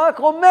אלה הגמרא רק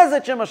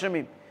רומזת שהם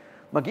אשמים.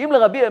 מגיעים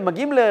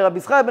לרבי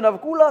זכריה בן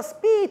אבקולס,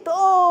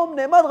 פתאום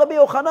נעמד רבי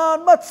יוחנן,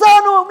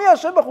 מצאנו מי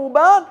אשם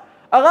בחורבן,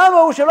 הרב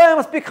הוא שלא היה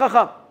מספיק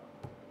חכם.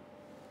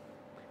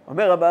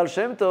 אומר הבעל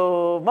שם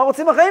טוב, מה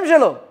רוצים החיים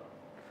שלו?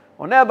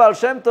 עונה הבעל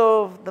שם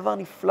טוב, דבר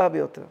נפלא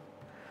ביותר.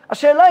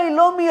 השאלה היא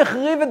לא מי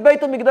החריב את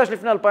בית המקדש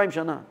לפני 2000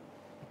 שנה.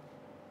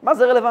 מה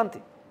זה רלוונטי?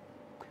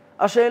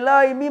 השאלה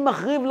היא מי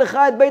מחריב לך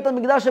את בית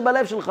המקדש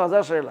שבלב שלך, זה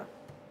השאלה.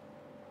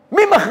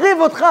 מי מחריב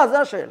אותך, זה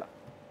השאלה.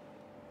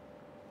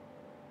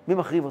 מי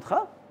מחריב אותך?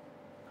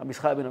 רבי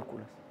זכריה בן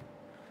אבקולס.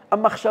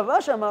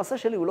 המחשבה שהמעשה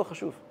שלי הוא לא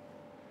חשוב.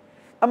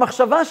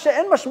 המחשבה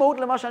שאין משמעות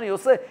למה שאני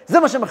עושה, זה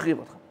מה שמחריב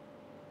אותך.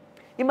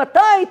 אם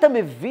אתה היית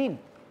מבין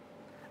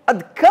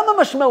עד כמה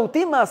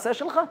משמעותי מעשה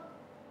שלך,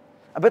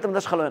 הבית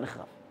המקדש שלך לא היה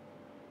נחרב.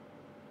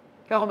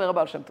 כך אומר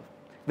הבעל שם טוב.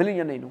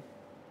 ולענייננו,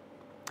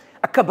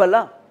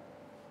 הקבלה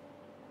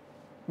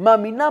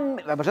מאמינה,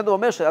 והבעל שם טוב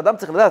אומר שאדם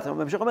צריך לדעת,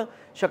 בהמשך אומר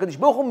שהקדוש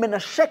ברוך הוא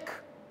מנשק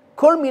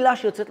כל מילה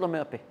שיוצאת לו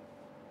מהפה.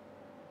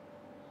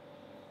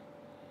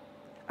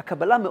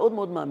 הקבלה מאוד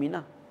מאוד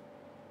מאמינה.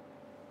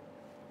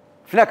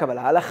 לפני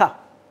הקבלה, ההלכה.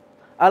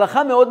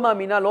 ההלכה מאוד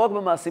מאמינה לא רק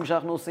במעשים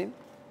שאנחנו עושים,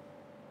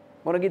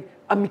 בוא נגיד,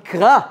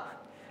 המקרא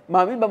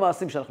מאמין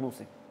במעשים שאנחנו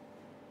עושים.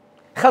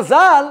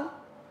 חז"ל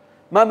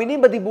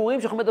מאמינים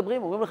בדיבורים שאנחנו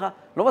מדברים, אומרים לך,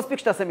 לא מספיק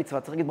שתעשה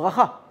מצווה, צריך להגיד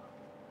ברכה.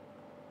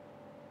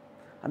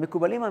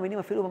 המקובלים מאמינים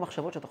אפילו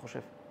במחשבות שאתה חושב.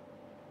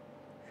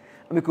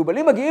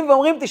 המקובלים מגיעים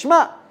ואומרים,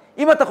 תשמע,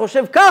 אם אתה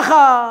חושב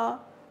ככה,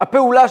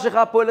 הפעולה שלך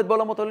פועלת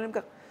בעולמות העליונים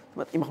ככה. זאת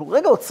אומרת, אם אנחנו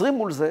רגע עוצרים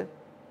מול זה,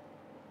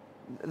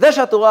 זה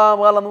שהתורה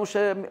אמרה לנו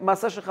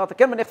שמעשה שלך, אתה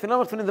כן מניח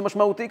תפילין, תפילין זה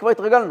משמעותי, כבר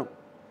התרגלנו.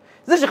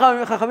 זה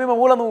שחכמים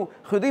אמרו לנו,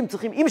 אנחנו יודעים,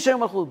 צריכים עם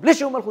שיעור מלכות, בלי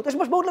שיעור מלכות, יש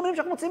משמעות למילים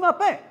שאנחנו מוצאים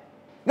מהפה.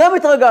 גם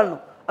התרגלנו.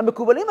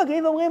 המקובלים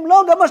מגיעים ואומרים,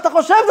 לא, גם מה שאתה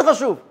חושב זה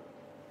חשוב.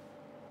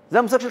 זה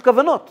המושג של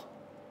כוונות.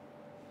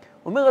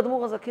 אומר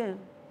אדמו"ר הזקן,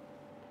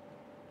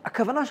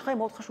 הכוונה שלך היא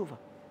מאוד חשובה.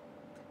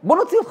 בוא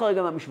נוציא אותך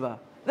רגע מהמשוואה.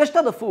 זה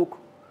שאתה דפוק,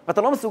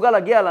 ואתה לא מסוגל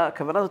להגיע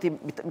לכוונה הזאת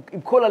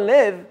עם כל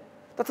הלב,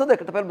 אתה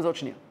צודק, לטפל בזה עוד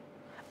שנייה.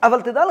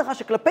 אבל תדע לך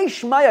שכלפי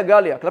שמע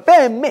יגליה, כלפי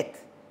האמת,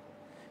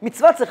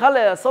 מצווה צריכה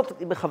לעשות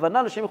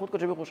בכוונה לשם ייחוד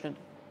קודשא בריך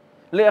ושכינתיה.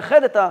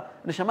 לייחד את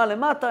הנשמה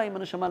למטה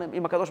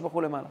עם הקדוש ברוך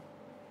הוא למעלה.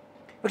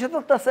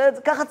 וכשאתה תעשה את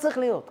זה, ככה צריך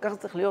להיות. ככה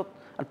צריך להיות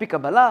על פי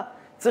קבלה,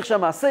 צריך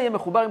שהמעשה יהיה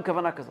מחובר עם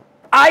כוונה כזאת.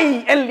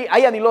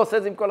 אני לא עושה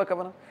את זה עם כל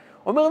הכוונה.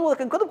 אומר לנו,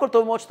 קודם כל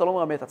טוב מאוד שאתה לא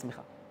מרמה את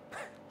עצמך.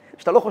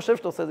 שאתה לא חושב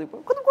שאתה עושה את זה,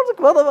 קודם כל זה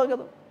כבר דבר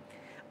גדול.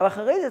 אבל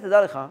אחרי זה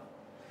תדע לך,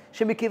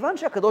 שמכיוון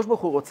שהקדוש ברוך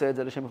הוא רוצה את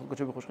זה לשם ייחוד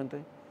קודשא בריך ושכינתיה,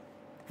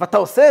 ואתה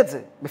עושה את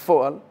זה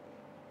בפועל,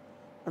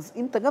 אז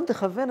אם אתה גם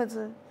תכוון את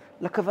זה,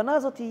 לכוונה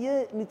הזאת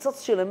יהיה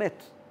ניצוץ של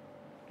אמת.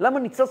 למה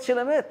ניצוץ של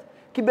אמת?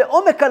 כי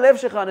בעומק הלב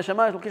שלך,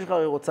 הנשמה האלוקית שלך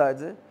הרי רוצה את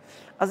זה,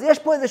 אז יש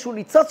פה איזשהו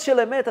ניצוץ של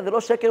אמת, זה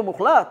לא שקר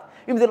מוחלט.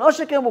 אם זה לא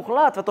שקר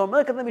מוחלט, ואתה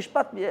אומר כזה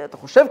משפט, אתה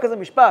חושב כזה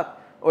משפט,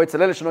 או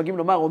אצל אלה שנוהגים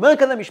לומר, אומר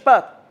כזה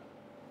משפט,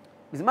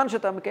 בזמן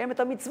שאתה מקיים את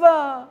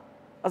המצווה,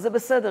 אז זה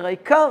בסדר.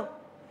 העיקר,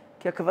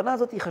 כי הכוונה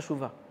הזאת היא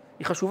חשובה.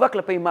 היא חשובה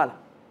כלפי מעלה.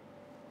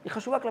 היא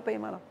חשובה כלפי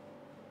מעלה.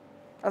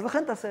 אז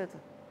לכן תעשה את זה.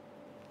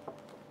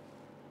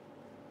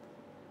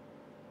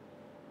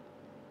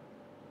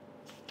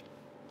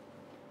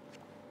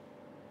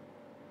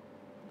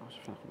 אני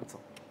חושב שאנחנו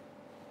נעצור.